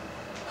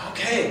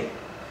 Okay.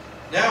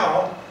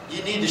 Now,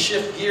 you need to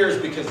shift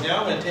gears because now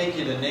I'm going to take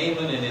you to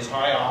Naaman in his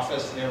high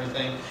office and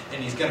everything,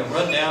 and he's going to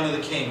run down to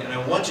the king. And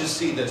I want you to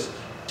see this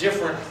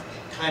different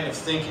kind of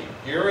thinking.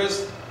 Here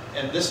is,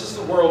 and this is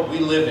the world we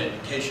live in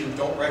case you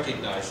don't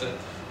recognize it.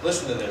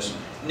 Listen to this.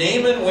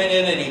 Naaman went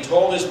in and he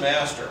told his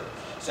master,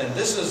 saying,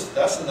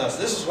 that's enough.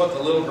 This is what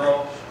the little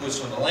girl who was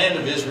from the land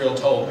of Israel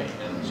told me.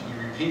 And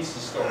he repeats the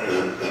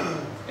story.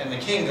 And the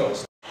king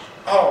goes,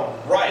 "Oh,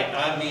 right."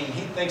 I mean,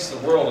 he thinks the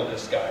world of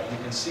this guy. You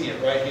can see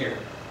it right here.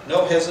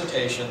 No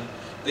hesitation.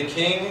 The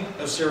king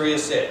of Syria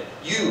said,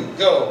 "You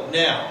go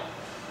now,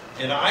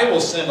 and I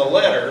will send a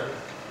letter,"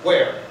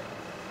 where?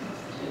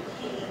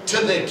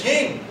 To the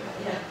king.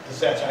 Because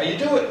that's how you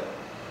do it.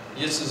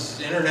 This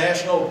is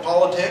international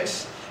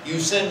politics. You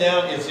send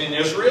down, it's in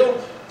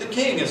Israel, the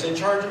king is in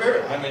charge of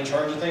everything. I'm in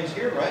charge of things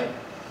here, right?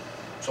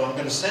 So I'm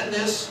going to send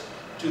this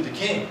to the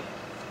king.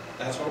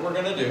 That's what we're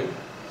going to do.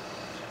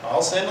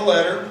 I'll send a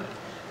letter.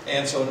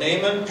 And so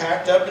Naaman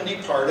packed up and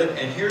departed,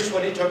 and here's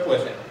what he took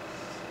with him.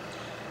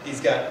 He's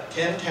got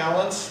 10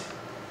 talents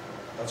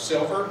of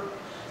silver,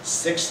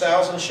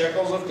 6,000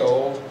 shekels of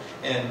gold,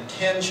 and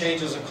 10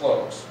 changes of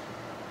clothes.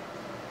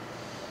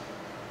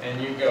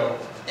 And you go,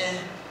 eh.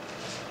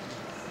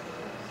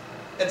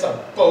 It's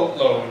a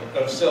boatload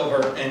of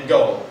silver and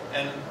gold.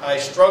 And I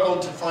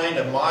struggled to find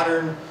a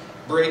modern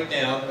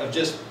breakdown of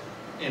just,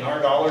 in our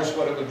dollars,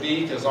 what it would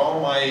be, because all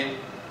my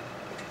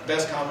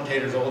best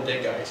commentators are old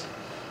dead guys.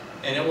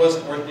 And it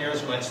wasn't worth near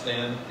as much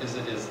then as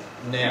it is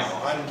now.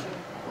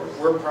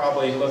 We're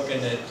probably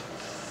looking at,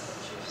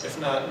 if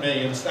not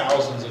millions,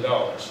 thousands of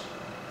dollars.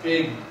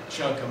 Big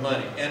chunk of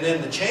money. And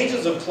then the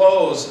changes of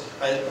clothes,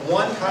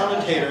 one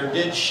commentator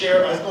did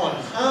share, I was going,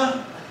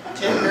 huh?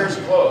 10 pairs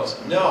of clothes.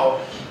 No,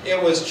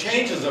 it was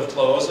changes of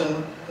clothes,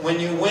 and when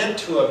you went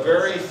to a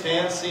very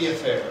fancy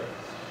affair,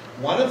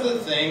 one of the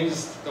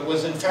things that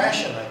was in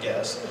fashion, I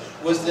guess,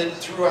 was that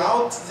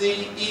throughout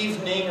the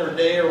evening or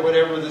day or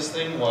whatever this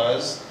thing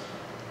was,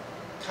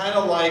 kind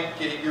of like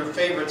your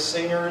favorite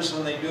singers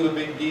when they do a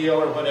big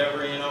deal or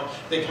whatever, you know,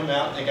 they come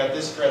out and they got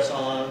this dress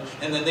on,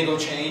 and then they go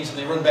change and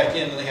they run back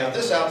in and they have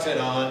this outfit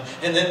on,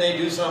 and then they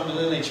do something and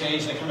then they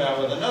change and they come out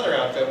with another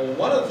outfit. Well,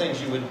 one of the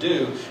things you would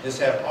do is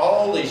have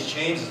all these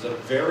changes of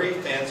very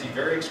fancy,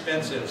 very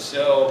expensive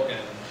silk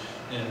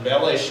and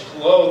embellished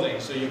clothing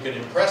so you could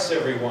impress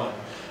everyone.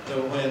 So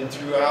when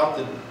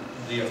throughout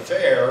the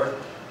affair,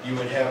 you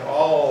would have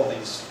all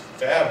these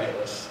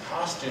fabulous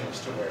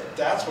costumes to wear.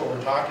 That's what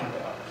we're talking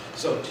about.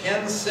 So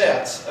 10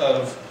 sets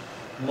of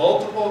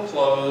multiple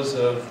clothes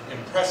of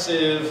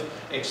impressive,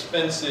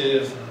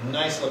 expensive,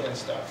 nice-looking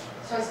stuff.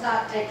 So it's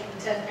not taking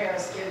 10 pair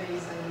of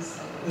skivvies and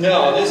some...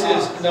 No, this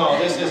isn't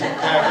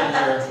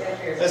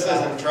packing this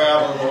isn't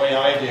traveling the way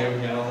I do,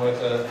 you know,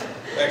 with an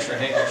extra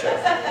handkerchief.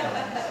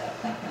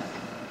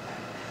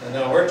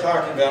 No, we're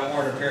talking about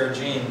more than a pair of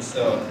jeans.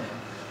 So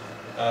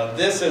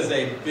this is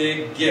a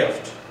big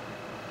gift.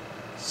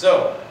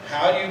 So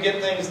how do you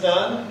get things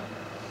done?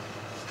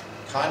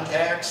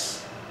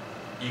 Contacts,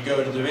 you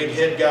go to the big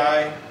head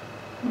guy,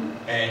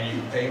 and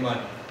you pay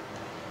money.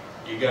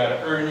 You got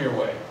to earn your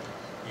way.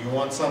 You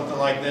want something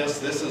like this,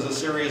 this is a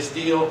serious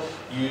deal,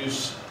 you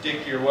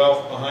stick your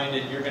wealth behind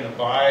it, you're going to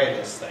buy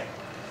this thing.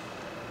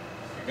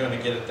 You're going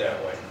to get it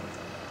that way.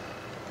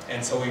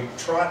 And so he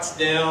trots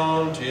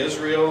down to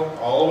Israel,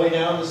 all the way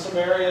down to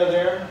Samaria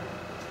there,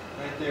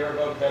 right there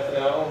above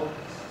Bethel,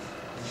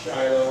 and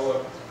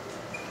Shiloh,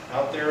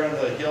 out there on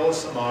the hill of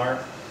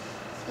Samar.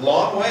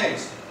 Long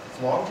ways.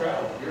 Long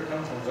travel. You're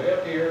coming from way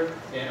up here,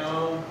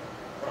 down,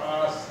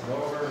 across, and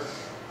over,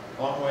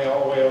 long way,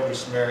 all the way over to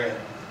Samaria.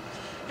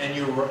 And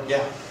you're rich,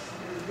 you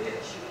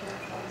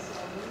can't find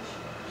salvation.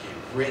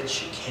 You're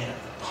rich, you can't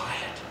buy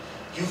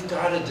it. You've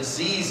got a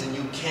disease and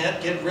you can't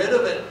get rid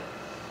of it.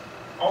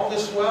 All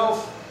this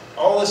wealth,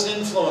 all this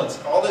influence,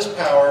 all this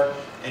power,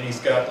 and he's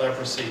got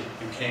leprosy.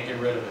 You can't get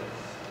rid of it.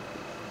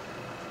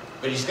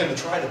 But he's going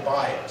to try to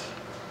buy it.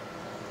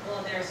 Well,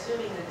 and they're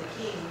assuming that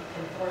the king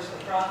can force the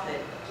prophet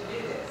to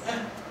do this.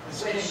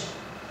 Which,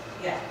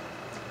 yeah.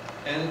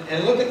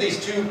 And look at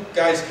these two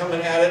guys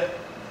coming at it.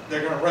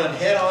 They're going to run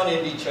head on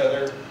into each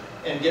other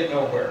and get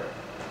nowhere.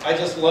 I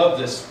just love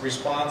this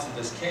response of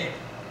this king.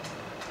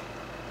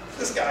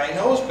 This guy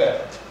knows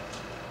better.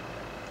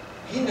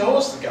 He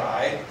knows the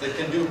guy that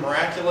can do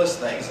miraculous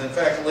things. In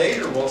fact,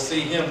 later we'll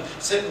see him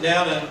sitting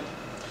down and,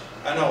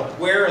 I don't know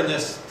where in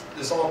this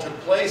all took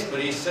place, but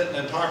he's sitting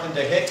and talking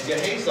to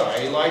Gehazi,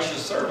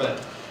 Elisha's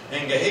servant.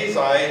 And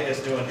Gehazi is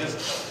doing his,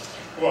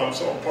 well, I'm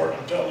so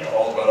important, I'm telling you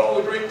all about all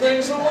the great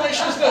things that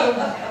Elisha's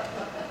done.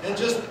 And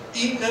just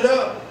eating it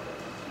up.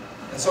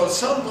 And so at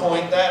some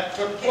point that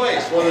took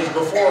place. Whether it's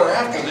before or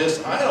after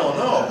this, I don't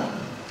know.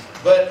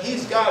 But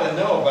he's got to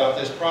know about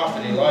this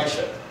prophet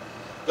Elisha.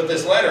 But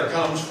this letter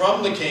comes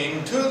from the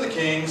king to the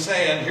king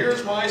saying,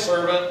 here's my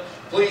servant,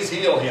 please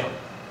heal him.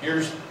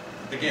 Here's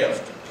the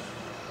gift.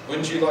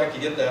 Wouldn't you like to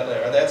get that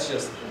letter? That's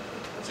just,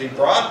 so he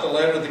brought the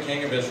letter to the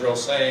king of Israel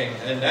saying,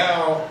 and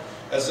now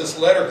as this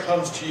letter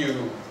comes to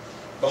you,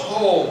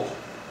 behold,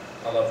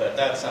 I love that,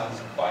 that sounds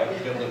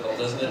biblical,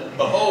 doesn't it?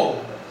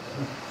 Behold,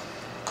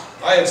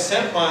 I have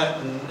sent my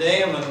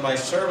Naaman, my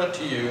servant,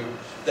 to you,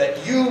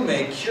 that you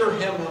may cure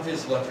him of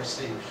his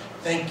leprosy.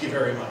 Thank you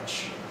very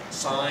much.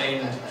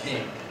 Signed,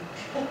 King.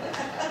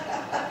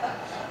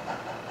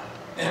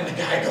 And the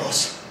guy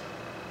goes,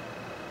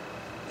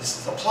 this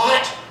is a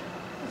plot.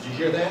 Did you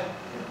hear that?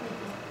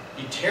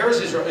 He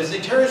tears his robes. Does he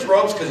tear his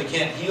robes because he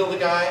can't heal the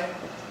guy?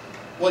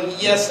 Well,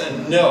 yes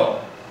and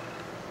no.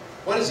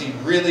 What is he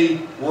really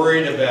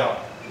worried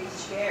about? He's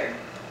scared.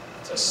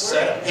 It's a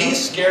setup.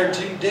 He's scared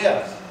to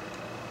death.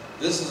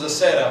 This is a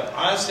setup.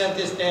 I sent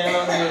this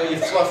down, you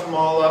fluff them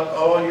all up.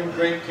 Oh, you're a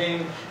great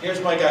king. Here's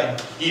my guy.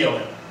 Heal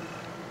him.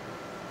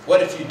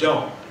 What if you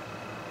don't?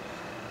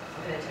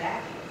 I'm going to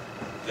attack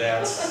you.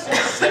 That's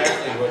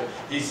exactly what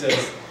he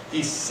says.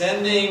 He's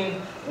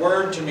sending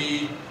word to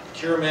me to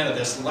cure a man of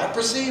this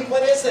leprosy.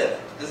 What is it?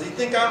 Does he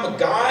think I'm a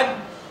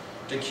god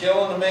to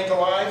kill and to make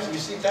alive? You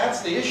see,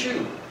 that's the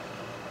issue.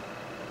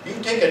 You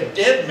can take a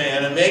dead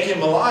man and make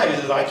him alive.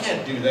 He says, I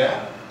can't do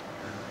that.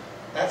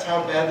 That's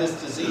how bad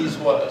this disease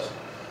was.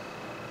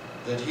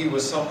 That he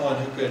was someone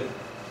who could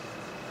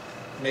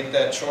make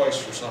that choice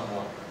for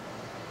someone.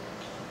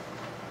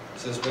 He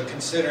says, but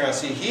consider, I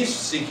see he's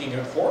seeking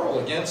a quarrel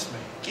against me.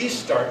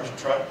 He's trying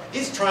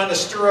to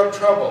stir up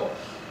trouble.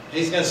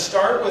 He's going to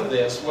start with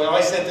this. Well,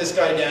 I sent this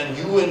guy down,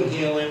 you wouldn't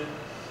heal him.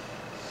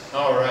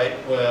 All right,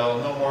 well,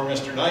 no more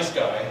Mr. Nice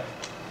Guy.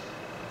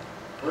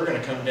 We're going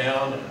to come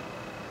down and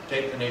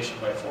take the nation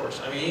by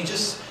force. I mean,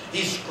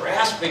 he's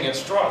grasping at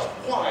straws.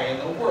 Why in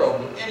the world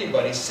would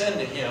anybody send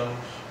to him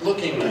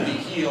looking to be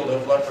healed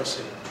of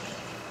leprosy?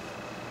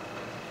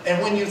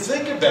 And when you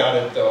think about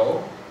it, though,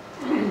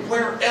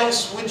 where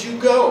else would you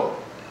go?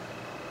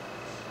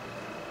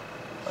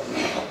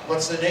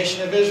 What's the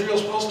nation of Israel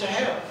supposed to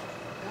have?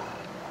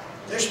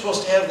 They're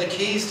supposed to have the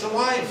keys to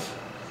life.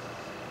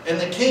 And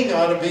the king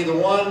ought to be the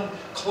one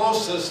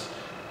closest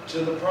to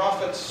the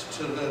prophets,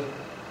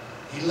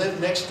 he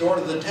lived next door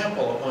to the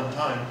temple at one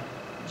time.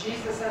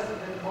 Jesus hasn't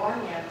been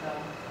born yet,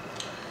 though.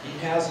 He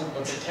hasn't,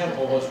 but the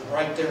temple was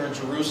right there in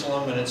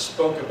Jerusalem, and it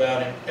spoke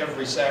about him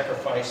every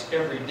sacrifice,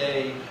 every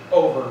day,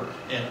 over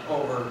and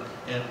over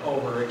and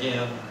over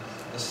again.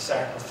 The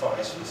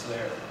sacrifice was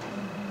there.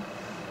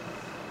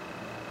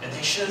 And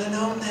they should have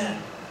known that.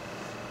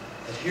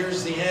 That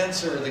here's the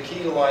answer, the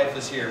key to life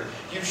is here.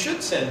 You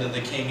should send to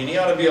the king, and he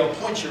ought to be able to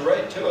point you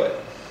right to it.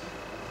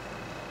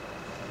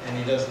 And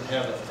he doesn't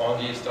have the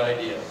foggiest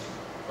idea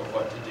of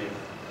what to do.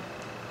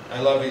 I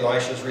love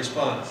Elisha's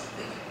response.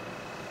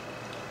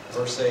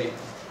 Verse 8.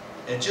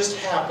 It just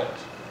happened.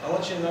 I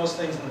want you to notice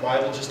things in the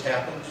Bible just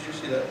happened. Did you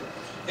see that?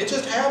 It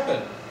just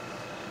happened.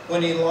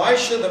 When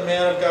Elisha, the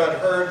man of God,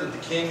 heard that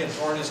the king had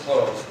torn his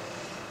clothes.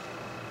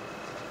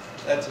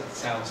 It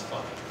sounds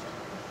funny.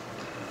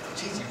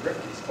 Geez, he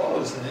ripped his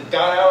clothes and it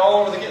got out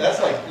all over the game. That's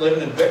like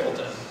living in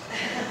Bickleton.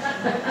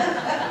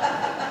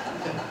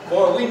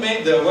 Boy, we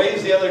made the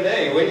waves the other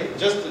day.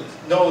 Just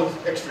no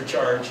extra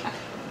charge.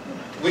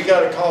 We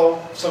got to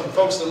call some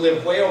folks that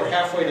live way over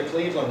halfway to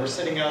Cleveland. We're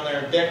sitting on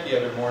their deck the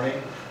other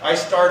morning. I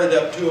started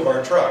up 2 of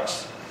our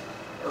trucks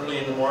early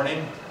in the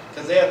morning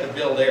because they have to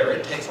build air.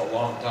 It takes a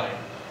long time.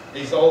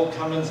 These old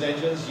Cummins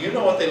engines, you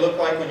know what they look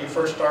like when you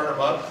first start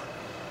them up?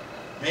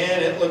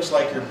 Man, it looks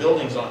like your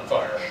building's on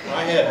fire.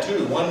 I had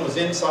 2. One was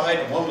inside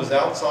and one was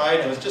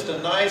outside. It was just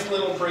a nice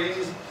little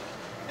breeze.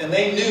 And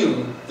they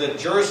knew that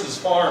Juris's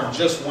farm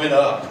just went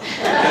up.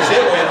 Because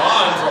it went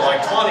on for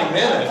like 20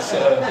 minutes.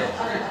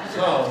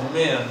 Oh,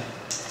 man.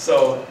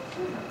 So,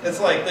 it's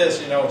like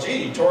this, you know,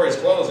 gee, he tore his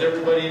clothes.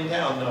 Everybody in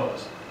town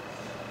knows.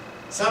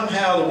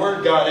 Somehow the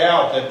word got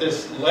out that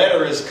this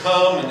letter has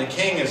come and the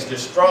king is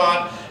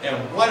distraught. And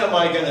what am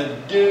I going to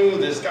do?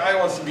 This guy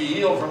wants to be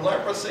healed from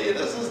leprosy.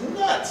 This is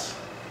nuts.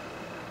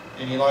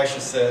 And Elisha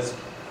says,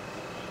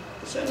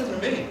 send him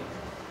to me.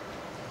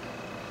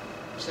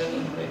 Send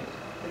him to me.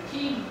 The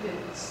king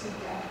didn't seek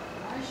out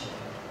Elisha.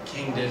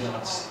 King did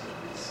not.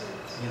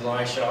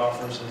 Elisha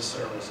offers his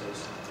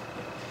services.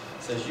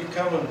 Says, you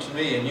come to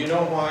me, and you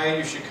know why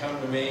you should come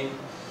to me?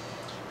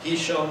 He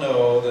shall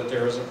know that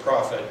there is a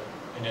prophet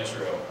in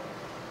Israel.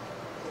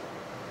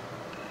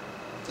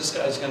 This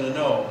guy's going to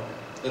know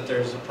that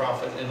there's a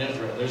prophet in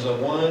Israel. There's a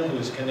one who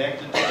is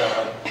connected to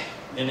God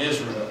in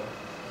Israel.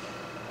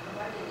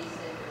 Why did he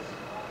say there's a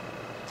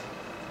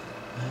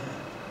prophet?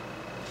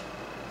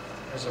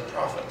 There's a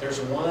prophet. There's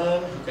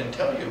one who can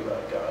tell you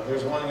about God.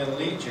 There's one who can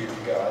lead you to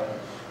God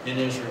in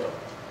Israel.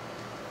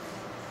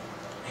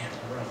 Man,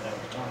 we're running out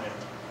of time.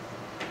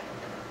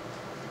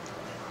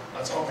 I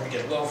was hoping to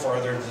get a little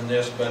farther than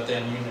this, but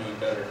then you knew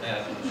better than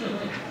that.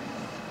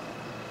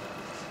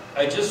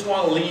 I just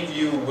want to leave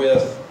you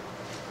with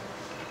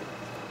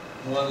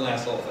one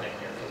last little thing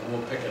here, because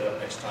we'll pick it up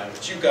next time.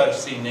 But you've got to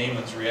see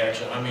Naaman's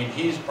reaction. I mean,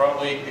 he's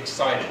probably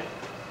excited.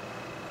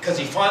 Because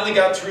he finally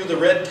got through the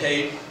red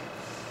tape,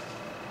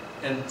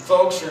 and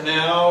folks are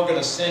now going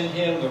to send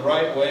him the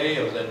right way.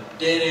 It was a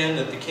dead end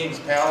at the king's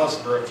palace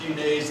for a few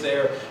days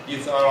there. You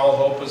thought all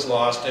hope was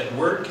lost, and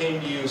word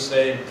came to you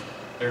saying,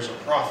 there's a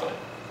prophet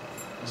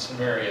in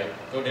Samaria.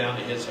 Go down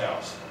to his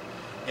house.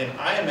 And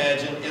I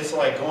imagine it's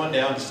like going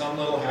down to some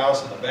little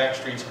house in the back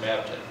streets of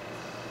Mapton.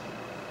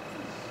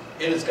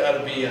 It has got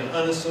to be an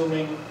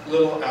unassuming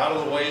little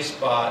out-of-the-way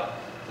spot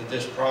that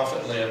this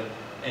prophet lived.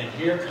 And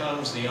here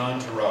comes the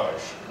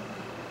entourage.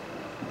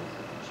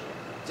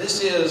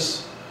 This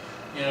is,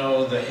 you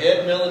know, the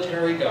head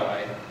military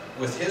guy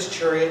with his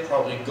chariot,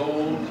 probably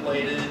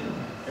gold-plated,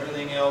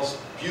 everything else,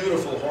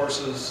 beautiful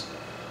horses,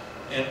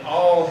 and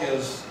all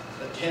his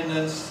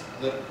attendants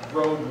that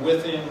rode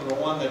with him, the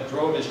one that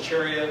drove his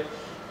chariot,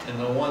 and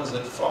the ones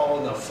that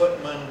followed, the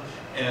footmen,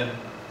 and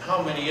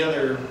how many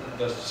other,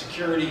 the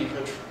security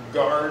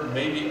guard,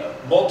 maybe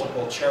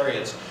multiple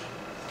chariots.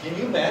 Can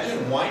you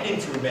imagine winding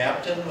through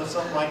Mapton with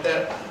something like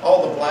that?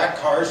 All the black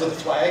cars with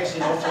flags, you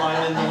know,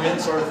 flying in the wind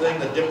sort of thing,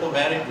 the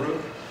diplomatic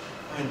group.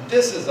 I mean,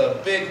 this is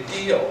a big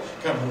deal.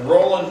 Come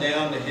rolling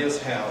down to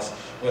his house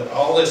with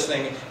all this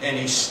thing, and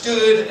he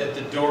stood at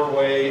the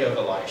doorway of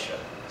Elisha,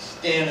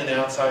 standing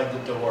outside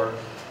the door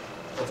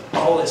with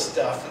all this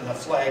stuff, and the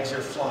flags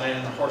are flying,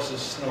 and the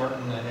horses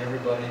snorting, and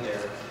everybody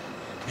there.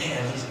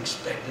 Man, he's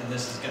expecting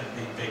this is going to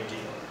be a big deal.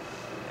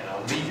 And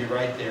I'll leave you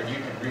right there. You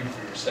can read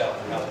for yourself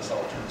how this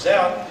all turns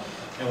out,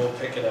 and we'll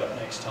pick it up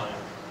next time.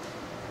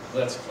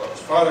 Let's close.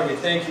 Father, we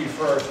thank you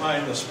for our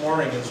time this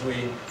morning as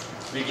we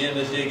begin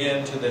to dig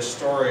into this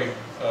story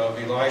of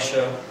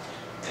Elisha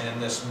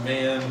and this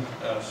man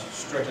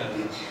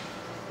stricken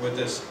with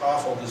this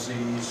awful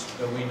disease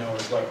that we know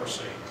as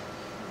leprosy.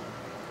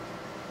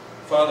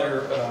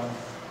 Father,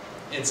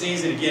 it's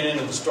easy to get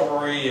into the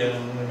story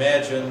and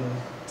imagine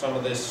some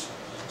of this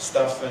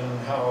stuff and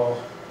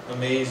how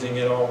amazing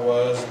it all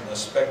was and the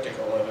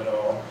spectacle of it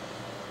all.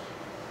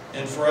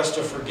 And for us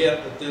to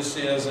forget that this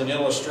is an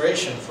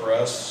illustration for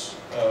us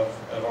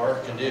of our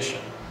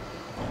condition,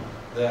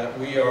 that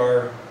we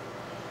are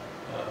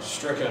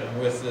stricken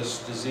with this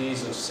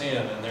disease of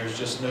sin, and there's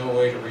just no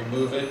way to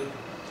remove it.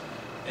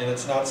 And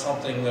it's not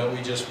something that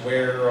we just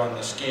wear on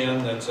the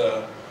skin that's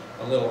a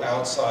little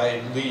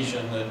outside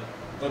lesion that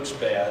looks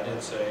bad.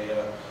 It's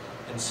a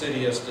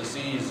insidious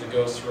disease that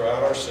goes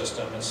throughout our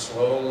system and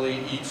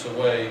slowly eats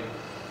away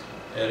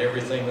at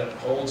everything that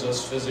holds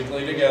us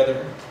physically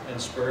together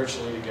and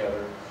spiritually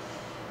together,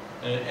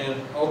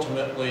 and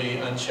ultimately,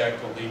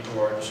 unchecked, will lead to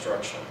our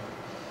destruction.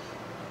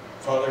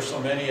 Father, so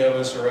many of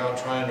us are out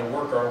trying to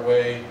work our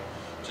way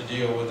to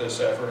deal with this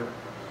effort,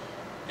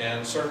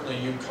 and certainly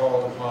you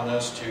called upon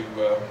us to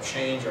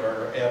change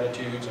our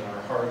attitudes and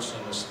our hearts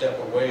and to step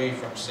away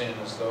from sin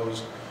as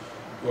those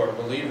who are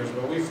believers.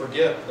 But we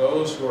forget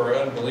those who are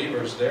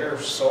unbelievers, they're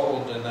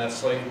sold in that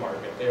slave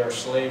market. They are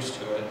slaves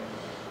to it.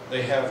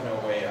 They have no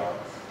way out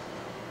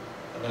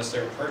unless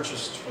they're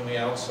purchased from the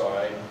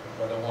outside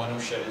by the one who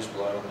shed his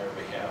blood on their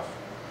behalf.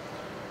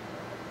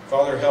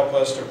 Father, help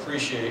us to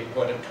appreciate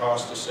what it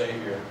cost a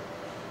Savior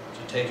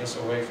to take us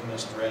away from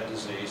this dread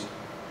disease.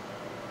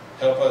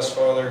 Help us,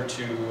 Father,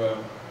 to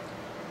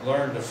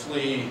learn to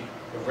flee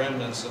the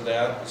remnants of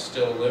that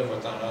still live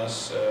within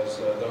us as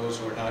those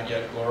who are not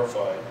yet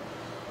glorified.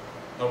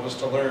 Help us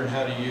to learn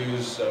how to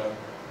use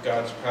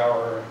God's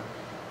power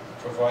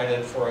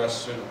provided for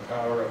us through the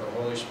power of the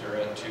Holy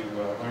Spirit to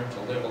learn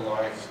to live a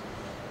life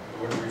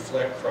that would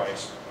reflect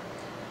Christ.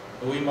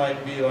 That we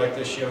might be like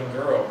this young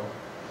girl,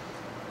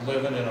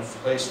 living in a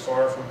place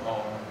far from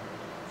home,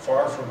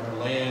 far from her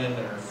land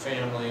and her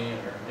family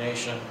and her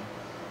nation,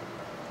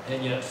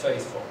 and yet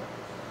faithful,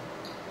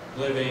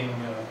 living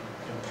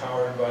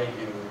empowered by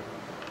you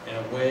in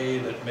a way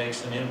that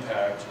makes an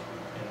impact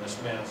in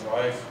this man's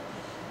life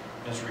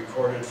and is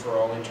recorded for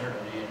all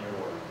eternity in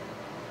your word.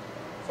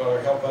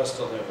 Father, help us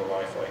to live a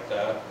life like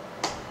that,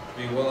 to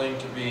be willing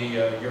to be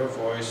your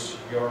voice,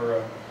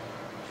 your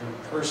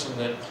person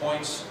that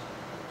points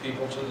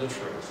people to the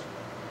truth,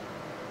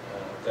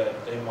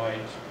 that they might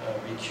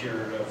be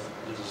cured of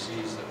the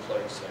disease that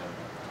plagues them.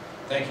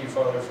 Thank you,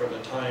 Father, for the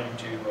time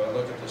to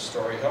look at this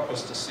story. Help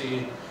us to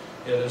see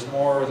it as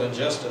more than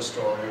just a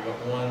story, but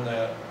one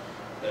that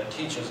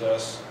teaches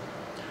us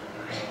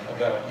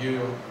about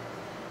you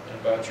and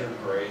about your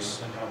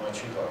grace and how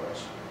much you love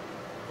us.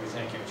 We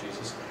thank you,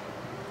 Jesus.